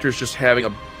actor's just having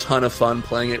a ton of fun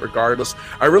playing it regardless.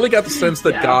 I really got the sense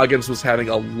that Goggins was having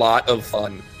a lot of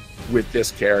fun with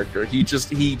this character. He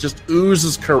just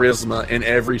oozes charisma in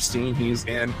every scene he's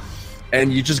in,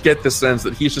 and you just get the sense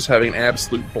that he's just having an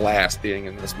absolute blast being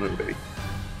in this movie.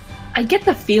 I get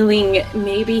the feeling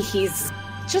maybe he's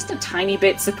just a tiny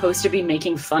bit supposed to be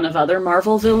making fun of other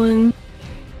Marvel villains,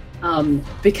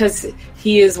 because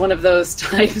he is one of those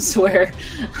types where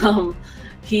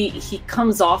he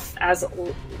comes off as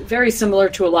very similar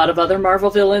to a lot of other Marvel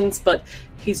villains, but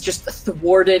he's just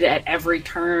thwarted at every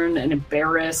turn and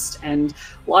embarrassed, and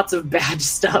lots of bad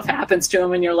stuff happens to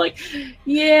him, and you're like,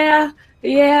 yeah,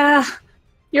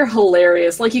 you're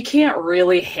hilarious. Like, you can't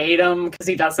really hate him because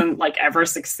he doesn't ever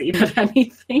succeed at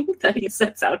anything that he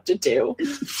sets out to do.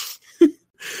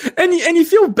 and you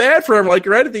feel bad for him,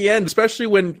 right at the end, especially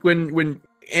when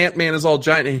Ant-Man is all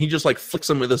giant and he just flicks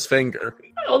him with his finger.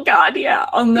 Oh God, yeah.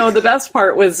 Oh no, the best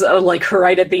part was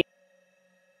right at the end.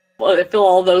 Well, they fill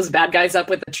all those bad guys up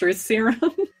with the truth serum.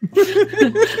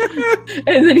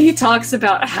 And then he talks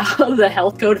about how the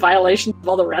health code violations of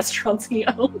all the restaurants he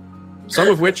owns. Some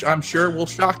of which I'm sure will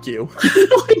shock you.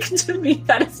 To me,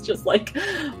 that is just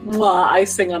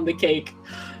icing on the cake.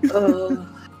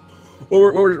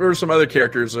 What were some other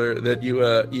characters that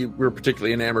you were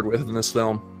particularly enamored with in this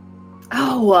film?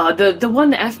 Oh, the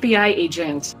one FBI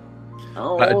agent.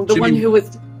 Oh, the one who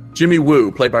was... Jimmy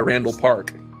Woo, played by Randall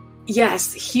Park.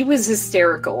 Yes, he was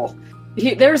hysterical.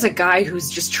 There's a guy who's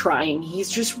just trying. He's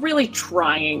just really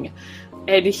trying.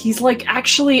 And he's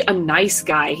actually a nice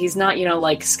guy. He's not,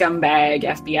 scumbag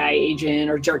FBI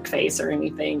agent or jerkface or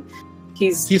anything.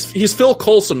 He's Phil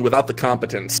Coulson without the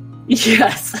competence.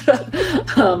 Yes.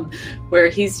 Where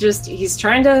he's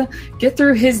trying to get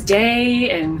through his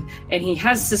day, and he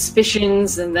has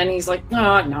suspicions, and then he's like,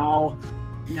 no,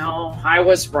 I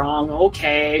was wrong,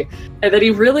 okay. And then he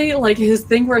really, his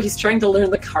thing where he's trying to learn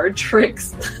the card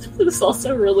tricks is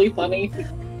also really funny.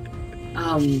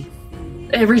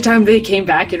 Every time they came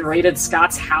back and raided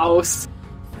Scott's house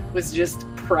was just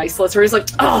priceless, where he's like,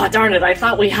 oh, darn it, I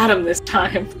thought we had him this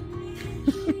time.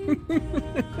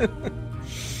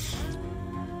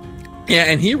 Yeah,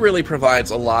 and he really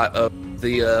provides a lot of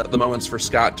the moments for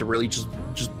Scott to really just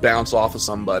bounce off of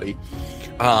somebody.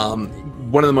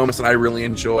 One of the moments that I really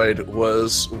enjoyed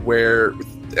was where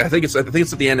I think it's at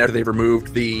the end after they've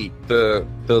removed the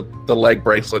leg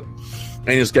bracelet, and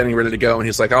he's getting ready to go, and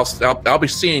he's like, "I'll be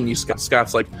seeing you."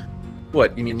 Scott's like,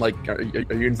 "What? You mean are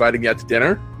you inviting me out to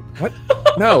dinner?" What?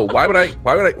 No. Why would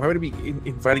I be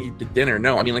inviting you to dinner?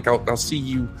 No. I mean, like, I'll see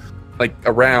you, like,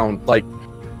 around. Like,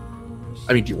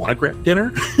 I mean, do you want to grab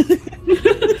dinner?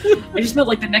 I just felt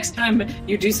like the next time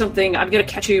you do something, I'm gonna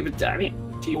catch you. But I mean,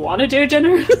 do you want to do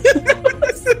dinner?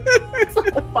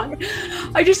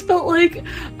 I just felt like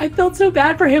I felt so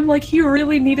bad for him, like he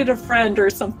really needed a friend or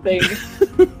something.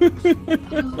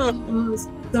 Oh,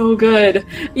 so good.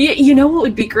 You know what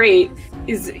would be great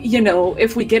is,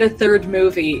 if we get a third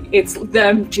movie, it's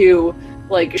them two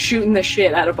like shooting the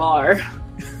shit at a bar,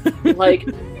 like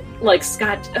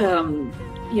Scott,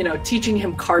 teaching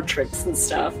him card tricks and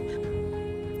stuff,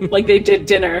 like they did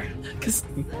dinner, because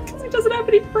he doesn't have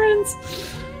any friends.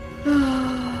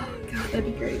 Oh, God, that'd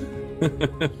be great.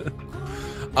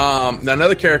 Now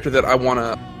another character that I want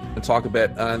to talk a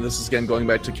bit, and this is again going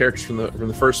back to characters from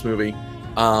the first movie.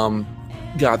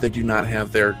 God, they do not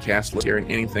have their cast list here in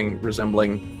anything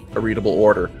resembling a readable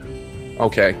order.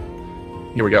 Okay,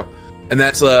 here we go, and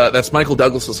that's Michael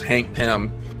Douglas's Hank Pym,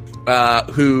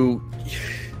 who,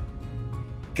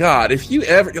 God, if you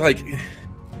ever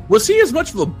was he as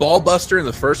much of a ball buster in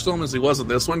the first film as he was in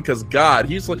this one? Because God,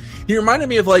 he reminded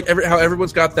me of how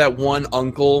everyone's got that one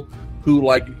uncle who,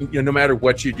 no matter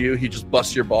what you do, he just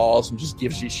busts your balls and just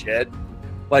gives you shit.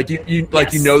 Like you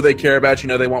Yes. They care about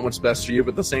you, they want what's best for you,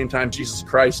 but at the same time, Jesus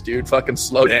Christ, dude, fucking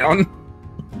slow down.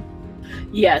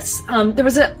 Yes, there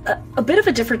was a bit of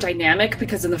a different dynamic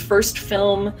because in the first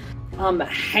film,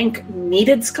 Hank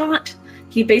needed Scott.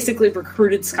 He basically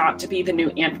recruited Scott to be the new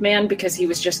Ant-Man because he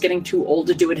was just getting too old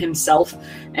to do it himself,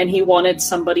 and he wanted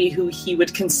somebody who he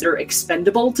would consider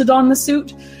expendable to don the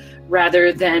suit,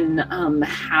 rather than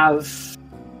have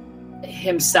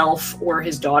himself or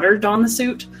his daughter don the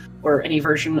suit, or any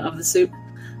version of the suit.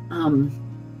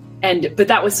 But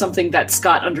that was something that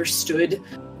Scott understood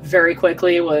very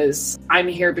quickly, was, I'm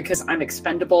here because I'm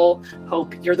expendable.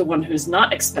 Hope you're the one who's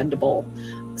not expendable.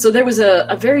 So there was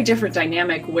a very different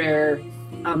dynamic where,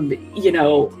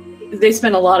 they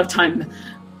spent a lot of time,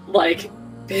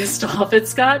 pissed off at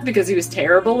Scott because he was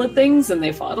terrible at things and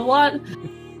they fought a lot.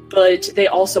 But they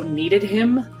also needed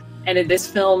him. And in this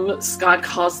film, Scott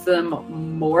caused them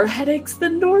more headaches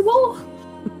than normal.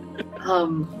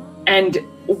 And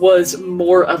was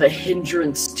more of a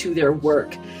hindrance to their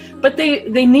work. But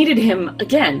they needed him,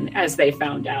 again, as they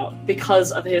found out,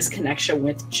 because of his connection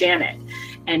with Janet.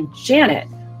 And Janet,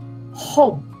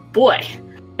 oh boy,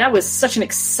 that was such an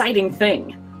exciting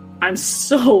thing. I'm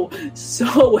so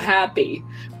happy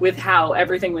with how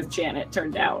everything with Janet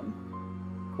turned out.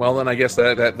 Well, then I guess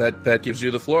that gives you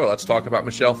the floor. Let's talk about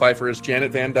Michelle Pfeiffer as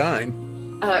Janet Van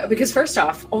Dyne. Because first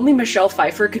off, only Michelle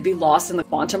Pfeiffer could be lost in the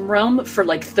quantum realm for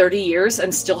 30 years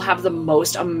and still have the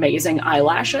most amazing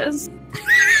eyelashes.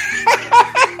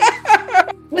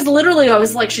 It was literally, I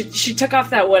was like, she took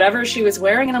off that whatever she was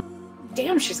wearing, and I'm like,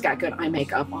 damn, she's got good eye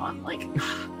makeup on.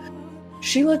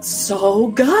 She looks so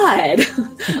good.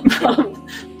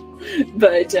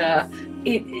 But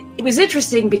it was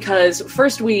interesting because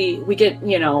first we get,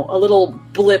 a little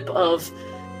blip of,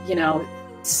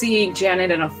 seeing Janet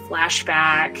in a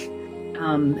flashback,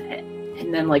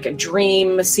 and then a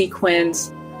dream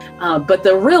sequence. But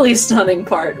the really stunning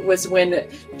part was when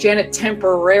Janet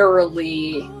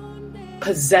temporarily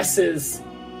possesses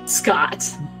Scott.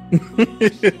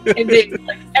 And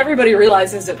everybody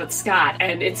realizes it but Scott,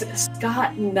 and it's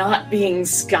Scott not being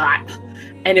Scott.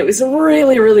 And it was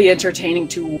really, really entertaining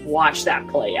to watch that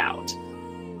play out.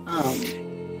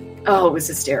 It was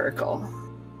hysterical.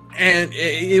 And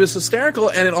it was hysterical,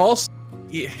 and it also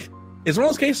it's one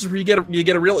of those cases where you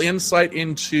get a real insight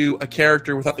into a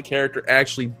character without the character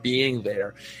actually being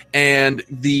there. And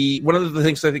one of the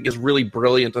things I think is really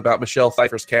brilliant about Michelle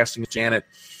Pfeiffer's casting of Janet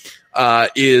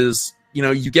is,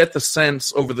 you get the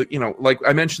sense over the, like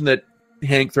I mentioned that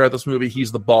Hank throughout this movie,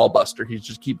 he's the ball buster. He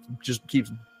just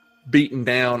keeps beating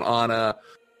down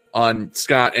on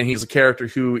Scott, and he's a character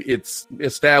who it's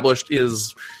established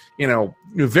is,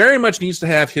 very much needs to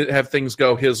have things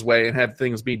go his way and have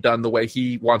things be done the way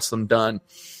he wants them done.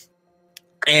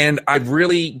 And I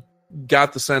really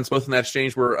got the sense, both in that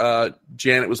exchange where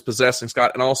Janet was possessing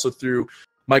Scott, and also through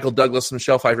Michael Douglas and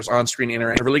Michelle Pfeiffer's on-screen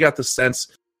interaction, I really got the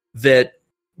sense that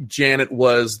Janet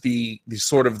was the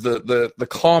sort of the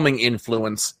calming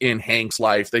influence in Hank's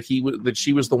life, that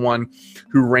she was the one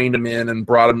who reined him in and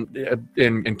brought him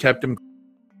and kept him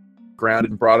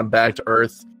grounded and brought him back to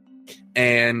earth.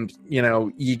 And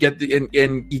you get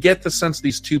the sense of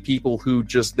these two people who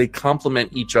they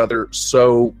complement each other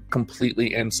so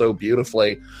completely and so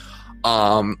beautifully.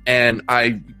 And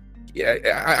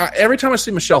every time I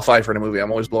see Michelle Pfeiffer in a movie,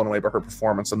 I'm always blown away by her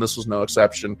performance, and this was no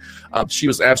exception. She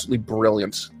was absolutely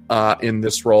brilliant in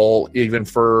this role, even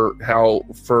for how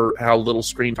little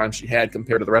screen time she had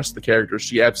compared to the rest of the characters.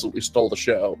 She absolutely stole the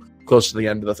show close to the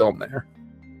end of the film there.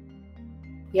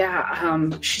 Yeah,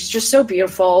 she's just so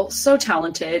beautiful, so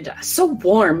talented, so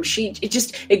warm. It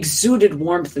just exuded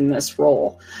warmth in this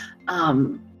role.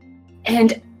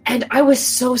 And I was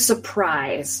so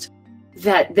surprised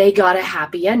that they got a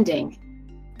happy ending,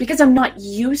 because I'm not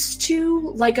used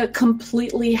to like a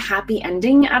completely happy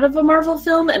ending out of a Marvel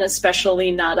film, and especially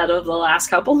not out of the last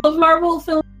couple of Marvel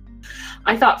films.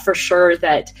 I thought for sure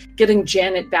that getting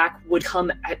Janet back would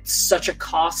come at such a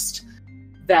cost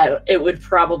that it would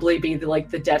probably be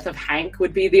the death of Hank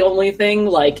would be the only thing.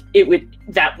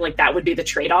 That would be the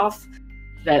trade-off,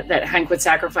 that Hank would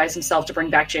sacrifice himself to bring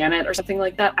back Janet or something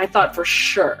like that. I thought for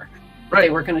sure they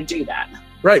were going to do that.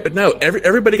 Right, but no,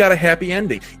 everybody got a happy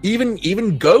ending.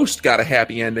 Even Ghost got a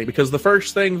happy ending, because the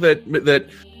first thing that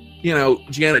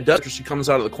Janet does after she comes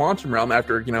out of the quantum realm,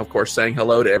 after of course saying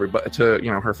hello to everybody, to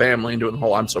her family, and doing the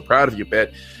whole "I'm so proud of you"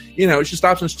 bit, she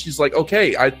stops and she's like,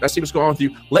 "Okay, I see what's going on with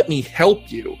you. Let me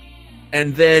help you."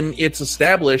 And then it's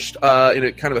established in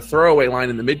a kind of a throwaway line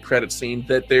in the mid-credit scene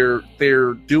that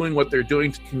they're doing what they're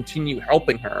doing to continue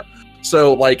helping her.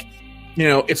 So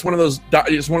it's one of those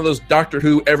Doctor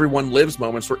Who everyone lives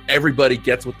moments where everybody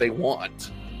gets what they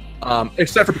want,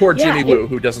 except for poor Jimmy Woo,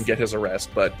 who doesn't get his arrest.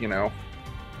 But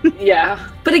Yeah,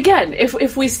 but again,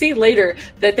 if we see later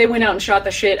that they went out and shot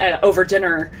the shit over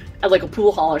dinner at like a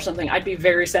pool hall or something, I'd be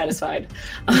very satisfied.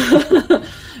 but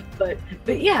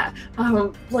yeah,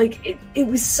 it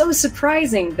was so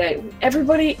surprising that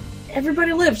everybody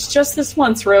lived just this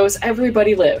once, Rose.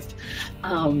 Everybody lived,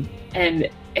 and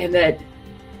that.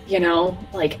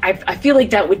 I feel like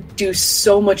that would do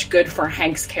so much good for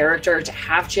Hank's character to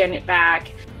have Janet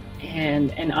back,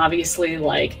 and obviously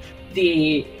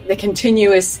the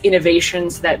continuous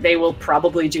innovations that they will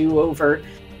probably do over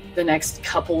the next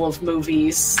couple of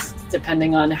movies,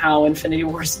 depending on how Infinity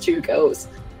Wars 2 goes.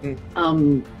 They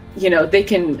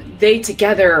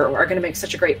together are going to make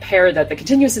such a great pair that the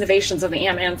continuous innovations of the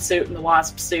Ant-Man suit and the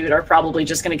Wasp suit are probably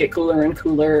just going to get cooler and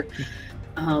cooler.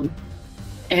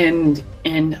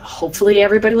 And hopefully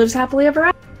everybody lives happily ever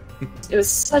after. It was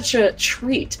such a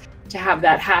treat to have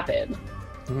that happen.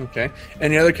 Okay.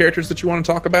 Any other characters that you want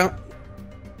to talk about?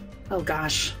 Oh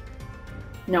gosh.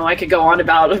 No, I could go on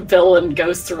about Bill and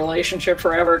Ghost's relationship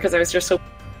forever, because I was just so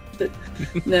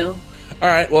no. All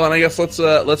right. Well, and I guess let's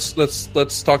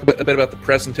talk a bit about the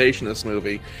presentation of this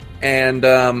movie. And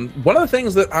one of the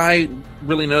things that I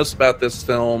really noticed about this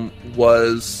film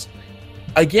was,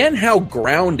 again, how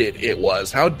grounded it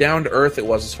was, how down to earth it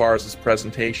was as far as its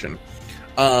presentation.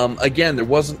 Again, there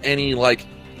wasn't any like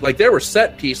there were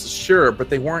set pieces, sure, but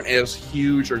they weren't as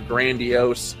huge or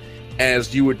grandiose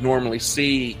as you would normally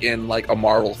see in like a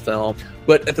Marvel film.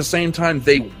 But at the same time,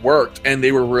 they worked and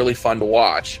they were really fun to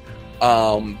watch.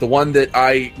 The one that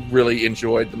I really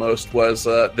enjoyed the most was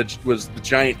the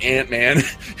giant Ant-Man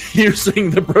using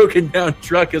the broken down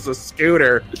truck as a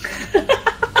scooter.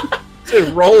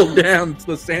 To roll down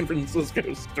the San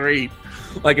Francisco street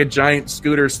like a giant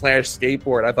scooter /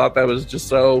 skateboard. I thought that was just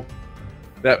so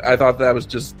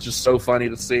so funny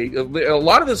to see. A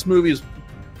lot of this movie's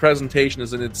presentation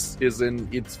is in its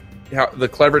how the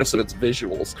cleverness of its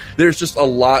visuals. There's just a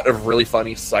lot of really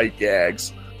funny sight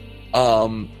gags.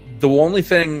 The only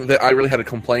thing that I really had a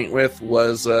complaint with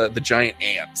was the giant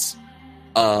ants,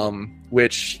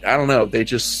 which I don't know. They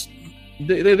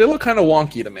look kind of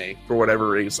wonky to me for whatever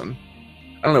reason.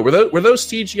 I don't know. Were those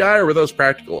CGI or were those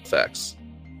practical effects?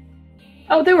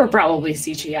 Oh, they were probably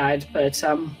CGI'd, but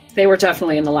they were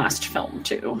definitely in the last film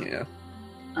too. Yeah.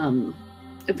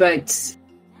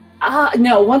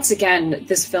 No. Once again,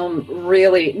 this film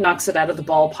really knocks it out of the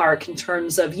ballpark in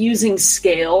terms of using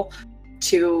scale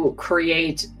to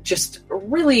create just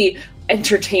really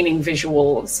entertaining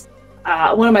visuals.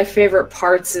 One of my favorite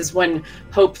parts is when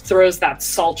Hope throws that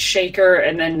salt shaker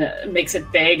and then makes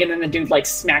it big, and then the dude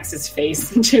smacks his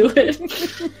face into it.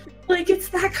 It's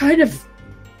that kind of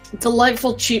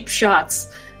delightful cheap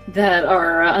shots that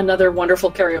are another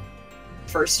wonderful carryover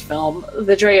first film.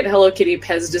 The giant Hello Kitty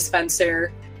Pez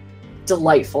dispenser,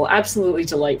 delightful, absolutely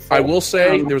delightful. I will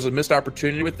say there was a missed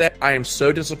opportunity with that. I am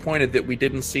so disappointed that we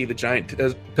didn't see the giant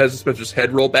Pez dispenser's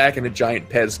head roll back and a giant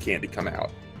Pez candy come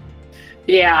out.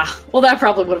 Yeah, well, that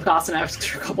probably would have cost an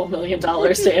extra $2 million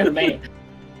to animate.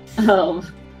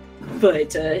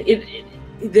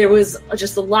 There was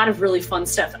just a lot of really fun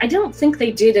stuff. I don't think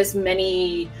they did as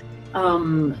many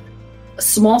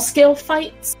small-scale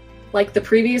fights like the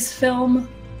previous film,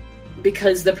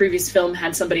 because the previous film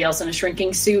had somebody else in a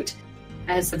shrinking suit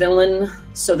as the villain.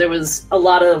 So there was a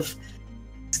lot of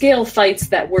scale fights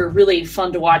that were really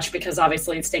fun to watch because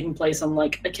obviously it's taking place in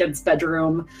like a kid's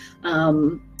bedroom.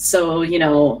 So, you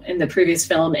know, in the previous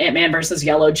film, Ant-Man versus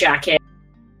Yellow Jacket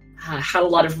had a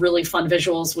lot of really fun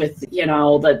visuals with, you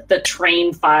know, the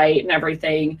train fight and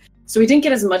everything. So we didn't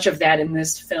get as much of that in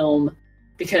this film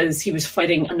because he was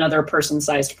fighting another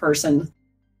person-sized person.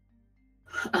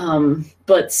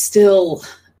 But still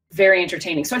very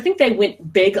entertaining. So I think they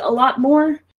went big a lot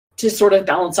more to sort of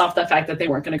balance off the fact that they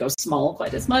weren't going to go small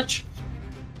quite as much.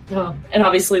 And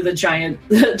obviously the giant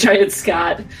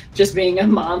Scott just being a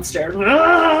monster.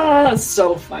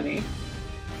 So funny.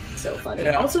 So funny.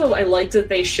 Yeah. Also, I liked that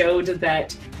they showed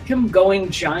that him going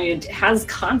giant has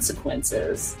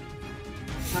consequences.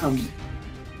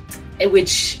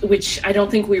 Which I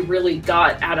don't think we really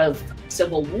got out of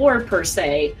Civil War per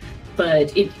se,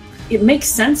 but it makes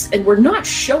sense, and we're not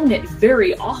shown it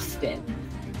very often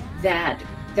that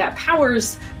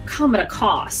powers come at a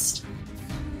cost,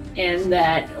 and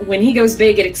that when he goes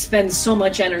big, it expends so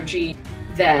much energy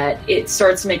that it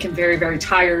starts to make him very, very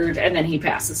tired, and then he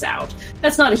passes out.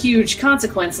 That's not a huge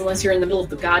consequence unless you're in the middle of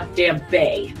the goddamn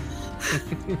bay,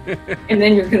 and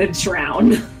then you're gonna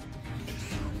drown.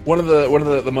 One of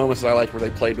the moments that I liked where they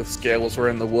played with scale was we're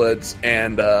in the woods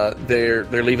and they're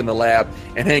leaving the lab,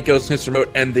 and Hank goes to his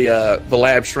remote and the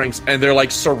lab shrinks and they're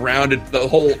like surrounded,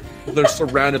 they're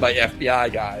surrounded by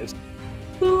FBI guys.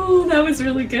 Oh, that was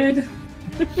really good.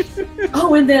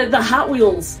 Oh, and the Hot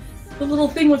Wheels, the little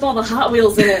thing with all the Hot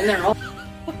Wheels in it, and they're all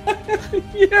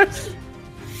yes.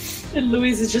 And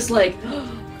Louise is just like,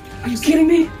 oh, are you kidding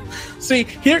me? See,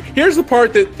 here's the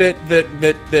part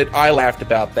that I laughed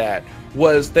about. That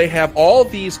was they have all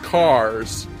these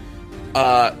cars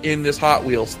in this Hot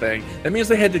Wheels thing. That means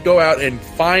they had to go out and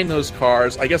find those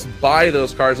cars, I guess buy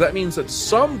those cars. That means at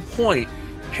some point,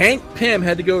 Hank Pym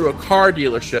had to go to a car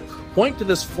dealership, point to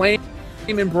this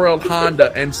flame-embroiled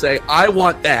Honda and say, I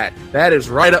want that. That is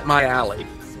right up my alley.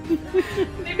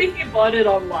 Maybe he bought it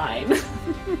online.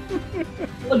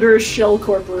 Under a shell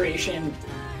corporation.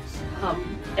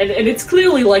 And it's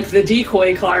clearly like the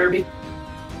decoy car.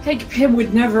 Hank Pym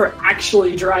would never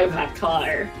actually drive that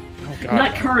car. Oh, God.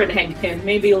 Not current Hank Pym.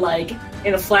 Maybe like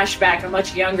in a flashback, a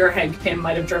much younger Hank Pym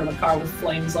might have driven a car with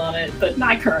flames on it, but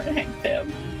not current Hank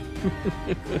Pym.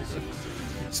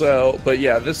 So, but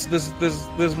yeah, this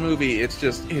movie, it's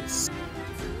just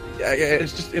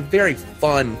a very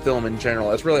fun film in general.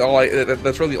 That's really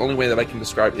that's really the only way that I can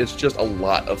describe it. It's just a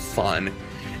lot of fun.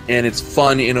 And it's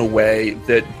fun in a way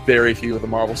that very few of the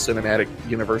Marvel Cinematic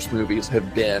Universe movies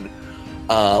have been.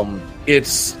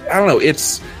 It's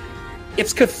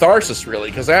catharsis, really,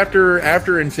 because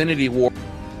after Infinity War,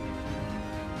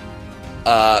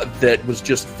 that was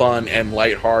just fun and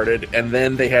lighthearted, and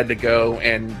then they had to go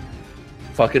and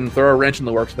fucking throw a wrench in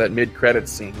the works with that mid-credits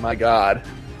scene. My God.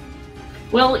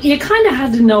 Well, you kind of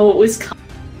had to know it was coming,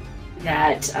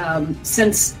 that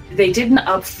since they didn't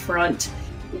upfront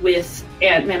with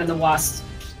Ant-Man and the Wasp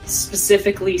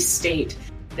specifically state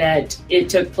that it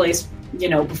took place, you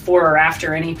know, before or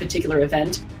after any particular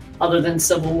event other than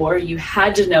Civil War, you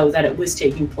had to know that it was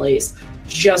taking place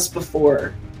just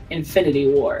before Infinity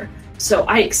War. So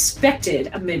I expected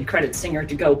a mid-credit stinger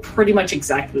to go pretty much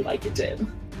exactly like it did.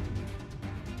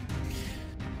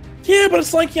 Yeah, but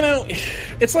it's like, you know,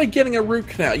 it's like getting a root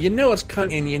canal. You know it's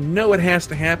coming and you know it has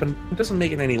to happen. It doesn't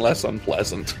make it any less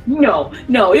unpleasant. No,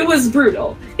 it was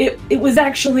brutal. It was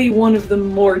actually one of the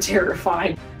more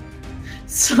terrifying.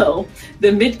 So,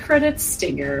 the mid-credit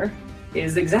stinger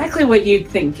is exactly what you'd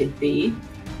think it'd be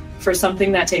for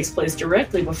something that takes place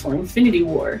directly before Infinity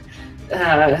War.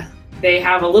 They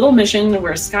have a little mission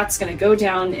where Scott's going to go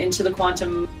down into the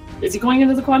quantum... Is he going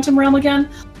into the quantum realm again?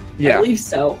 Yeah. I believe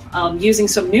so. Using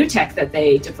some new tech that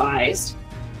they devised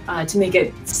to make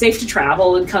it safe to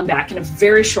travel and come back in a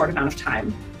very short amount of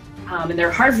time. And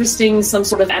they're harvesting some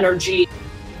sort of energy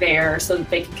there so that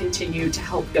they can continue to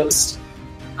help Ghost.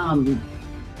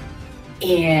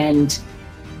 And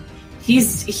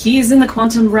he's in the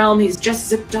quantum realm. He's just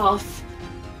zipped off,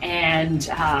 and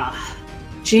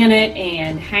Janet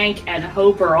and Hank and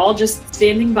Hope are all just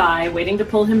standing by, waiting to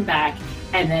pull him back,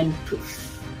 and then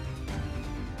poof,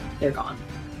 they're gone.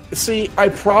 See, I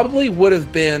probably would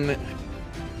have been...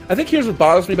 I think here's what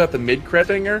bothers me about the mid-credit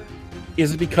stinger,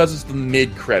 is because it's the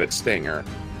mid-credit stinger.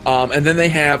 And then they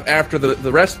have, after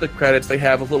the rest of the credits, they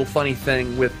have a little funny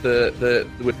thing with the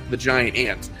giant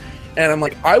ant. And I'm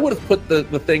like, I would have put the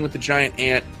thing with the giant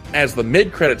ant as the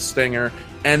mid-credit stinger,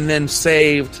 and then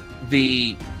saved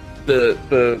the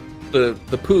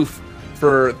poof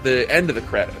for the end of the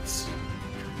credits.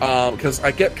 because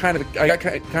I got kind of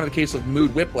a case of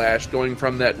mood whiplash going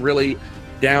from that really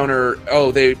downer,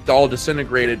 oh, they all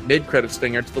disintegrated mid-credit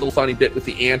stinger to the little funny bit with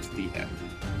the ant at the end.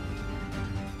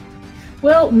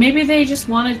 Well, maybe they just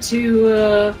wanted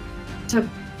to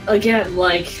again,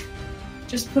 like,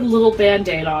 just put a little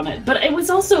Band-Aid on it. But it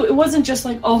wasn't just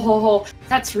like, oh, ho, ho,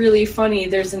 that's really funny,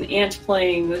 there's an ant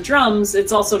playing the drums.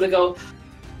 It's also to go,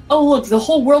 oh, look, the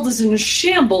whole world is in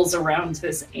shambles around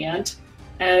this ant.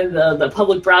 And the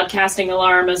public broadcasting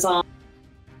alarm is on.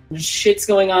 Shit's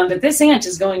going on, but this ant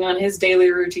is going on his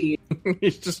daily routine.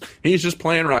 he's just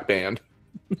playing Rock Band.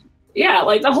 Yeah,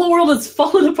 like the whole world is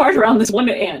falling apart around this one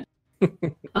ant.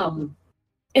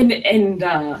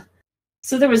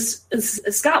 So there was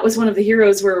Scott was one of the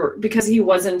heroes where, because he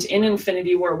wasn't in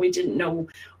Infinity War, we didn't know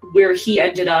where he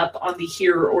ended up on the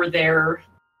here or there,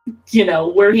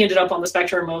 where he ended up on the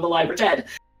spectrum of alive or dead.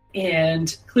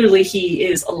 And clearly he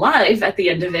is alive at the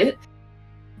end of it,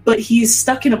 but he's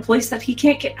stuck in a place that he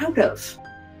can't get out of.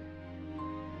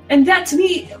 And that, to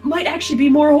me, might actually be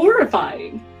more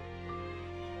horrifying.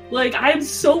 Like, I'm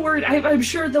so worried. I'm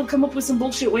sure they'll come up with some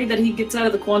bullshit way that he gets out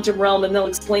of the quantum realm and they'll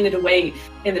explain it away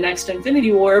in the next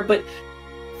Infinity War, but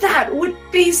that would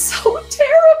be so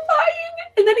terrifying!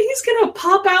 And then he's gonna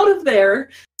pop out of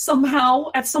there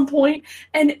somehow at some point,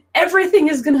 and everything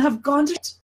is gonna have gone to...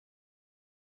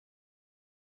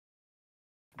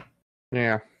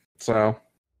 Yeah, so...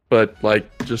 But,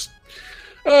 like, just...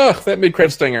 that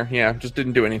mid-credit stinger, yeah, just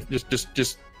didn't do anything.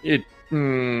 It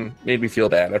made me feel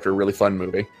bad after a really fun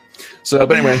movie. So,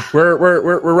 but anyway, we're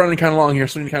running kind of long here,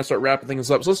 so we need to kind of start wrapping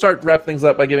things up. So let's start wrapping things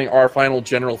up by giving our final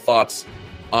general thoughts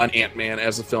on Ant-Man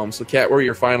as a film. So, Kat, what are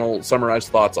your final summarized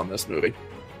thoughts on this movie?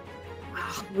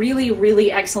 Really,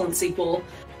 really excellent sequel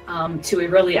to a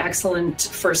really excellent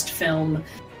first film.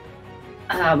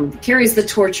 Carries the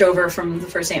torch over from the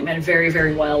first Ant-Man very,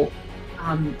 very well.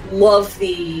 Love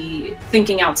the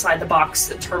thinking outside the box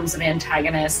in terms of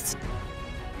antagonists.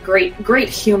 Great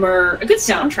humor. A good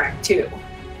soundtrack, too.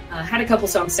 Had a couple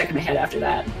songs stuck in my head after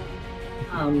that.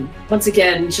 Once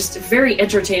again, just very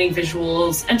entertaining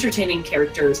visuals, entertaining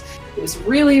characters. It was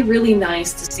really, really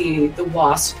nice to see the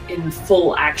Wasp in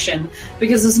full action,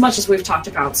 because as much as we've talked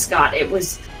about Scott, it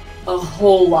was a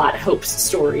whole lot Hope's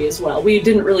story as well. We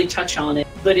didn't really touch on it,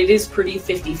 but it is pretty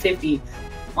 50-50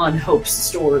 on Hope's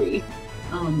story.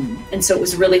 And so it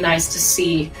was really nice to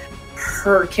see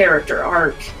her character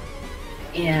arc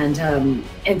and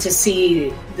to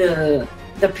see the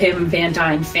Pym Van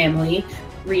Dyne family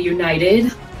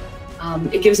reunited.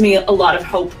 It gives me a lot of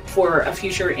hope for a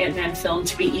future Ant-Man film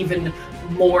to be even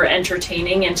more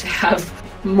entertaining and to have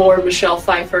more Michelle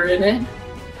Pfeiffer in it.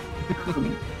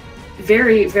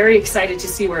 Very, very excited to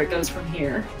see where it goes from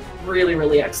here. Really,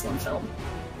 really excellent film.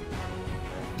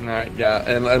 All right, yeah,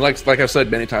 and like I've said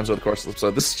many times over the course of the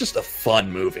episode, this is just a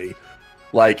fun movie.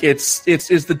 Like, it's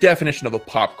the definition of a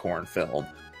popcorn film.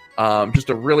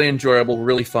 Just a really enjoyable,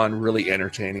 really fun, really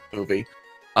entertaining movie.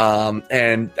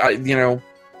 And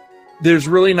there's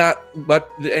really not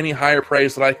any higher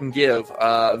praise that I can give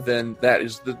than that.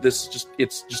 It's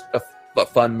just a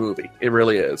fun movie. It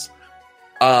really is.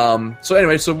 So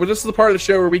anyway, this is the part of the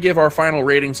show where we give our final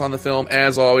ratings on the film.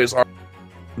 As always, our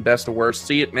best to worst.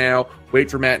 See it now. Wait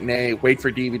for matinee. Wait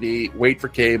for DVD. Wait for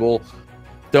cable.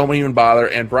 Don't even bother.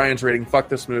 And Brian's rating, fuck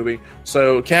this movie.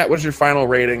 So, Kat, what's your final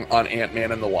rating on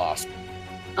Ant-Man and the Wasp?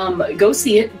 Go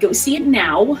see it. Go see it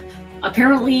now.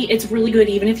 Apparently, it's really good,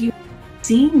 even if you've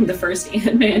seen the first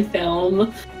Ant-Man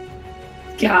film.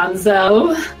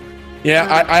 Gonzo.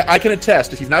 Yeah, I can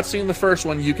attest. If you've not seen the first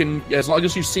one, you can, as long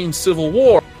as you've seen Civil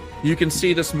War, you can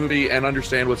see this movie and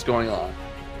understand what's going on.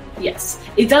 Yes.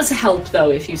 It does help,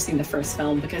 though, if you've seen the first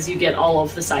film, because you get all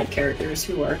of the side characters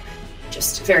who are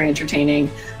just very entertaining.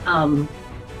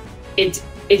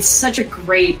 It's such a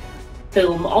great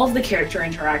film. All of the character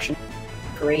interaction,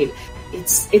 great.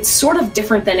 It's sort of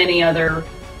different than any other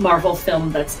Marvel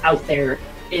film that's out there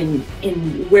in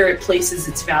where it places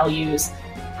its values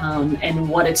and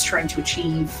what it's trying to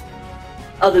achieve,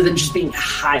 other than just being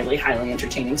highly, highly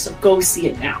entertaining. So go see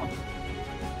it now.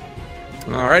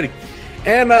 Alrighty.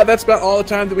 And that's about all the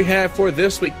time that we have for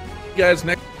this week. You guys,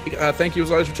 next week, thank you as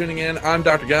always for tuning in. I'm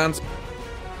Dr. Guns.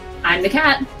 I'm the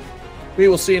Cat. We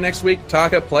will see you next week.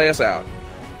 Taka, play us out.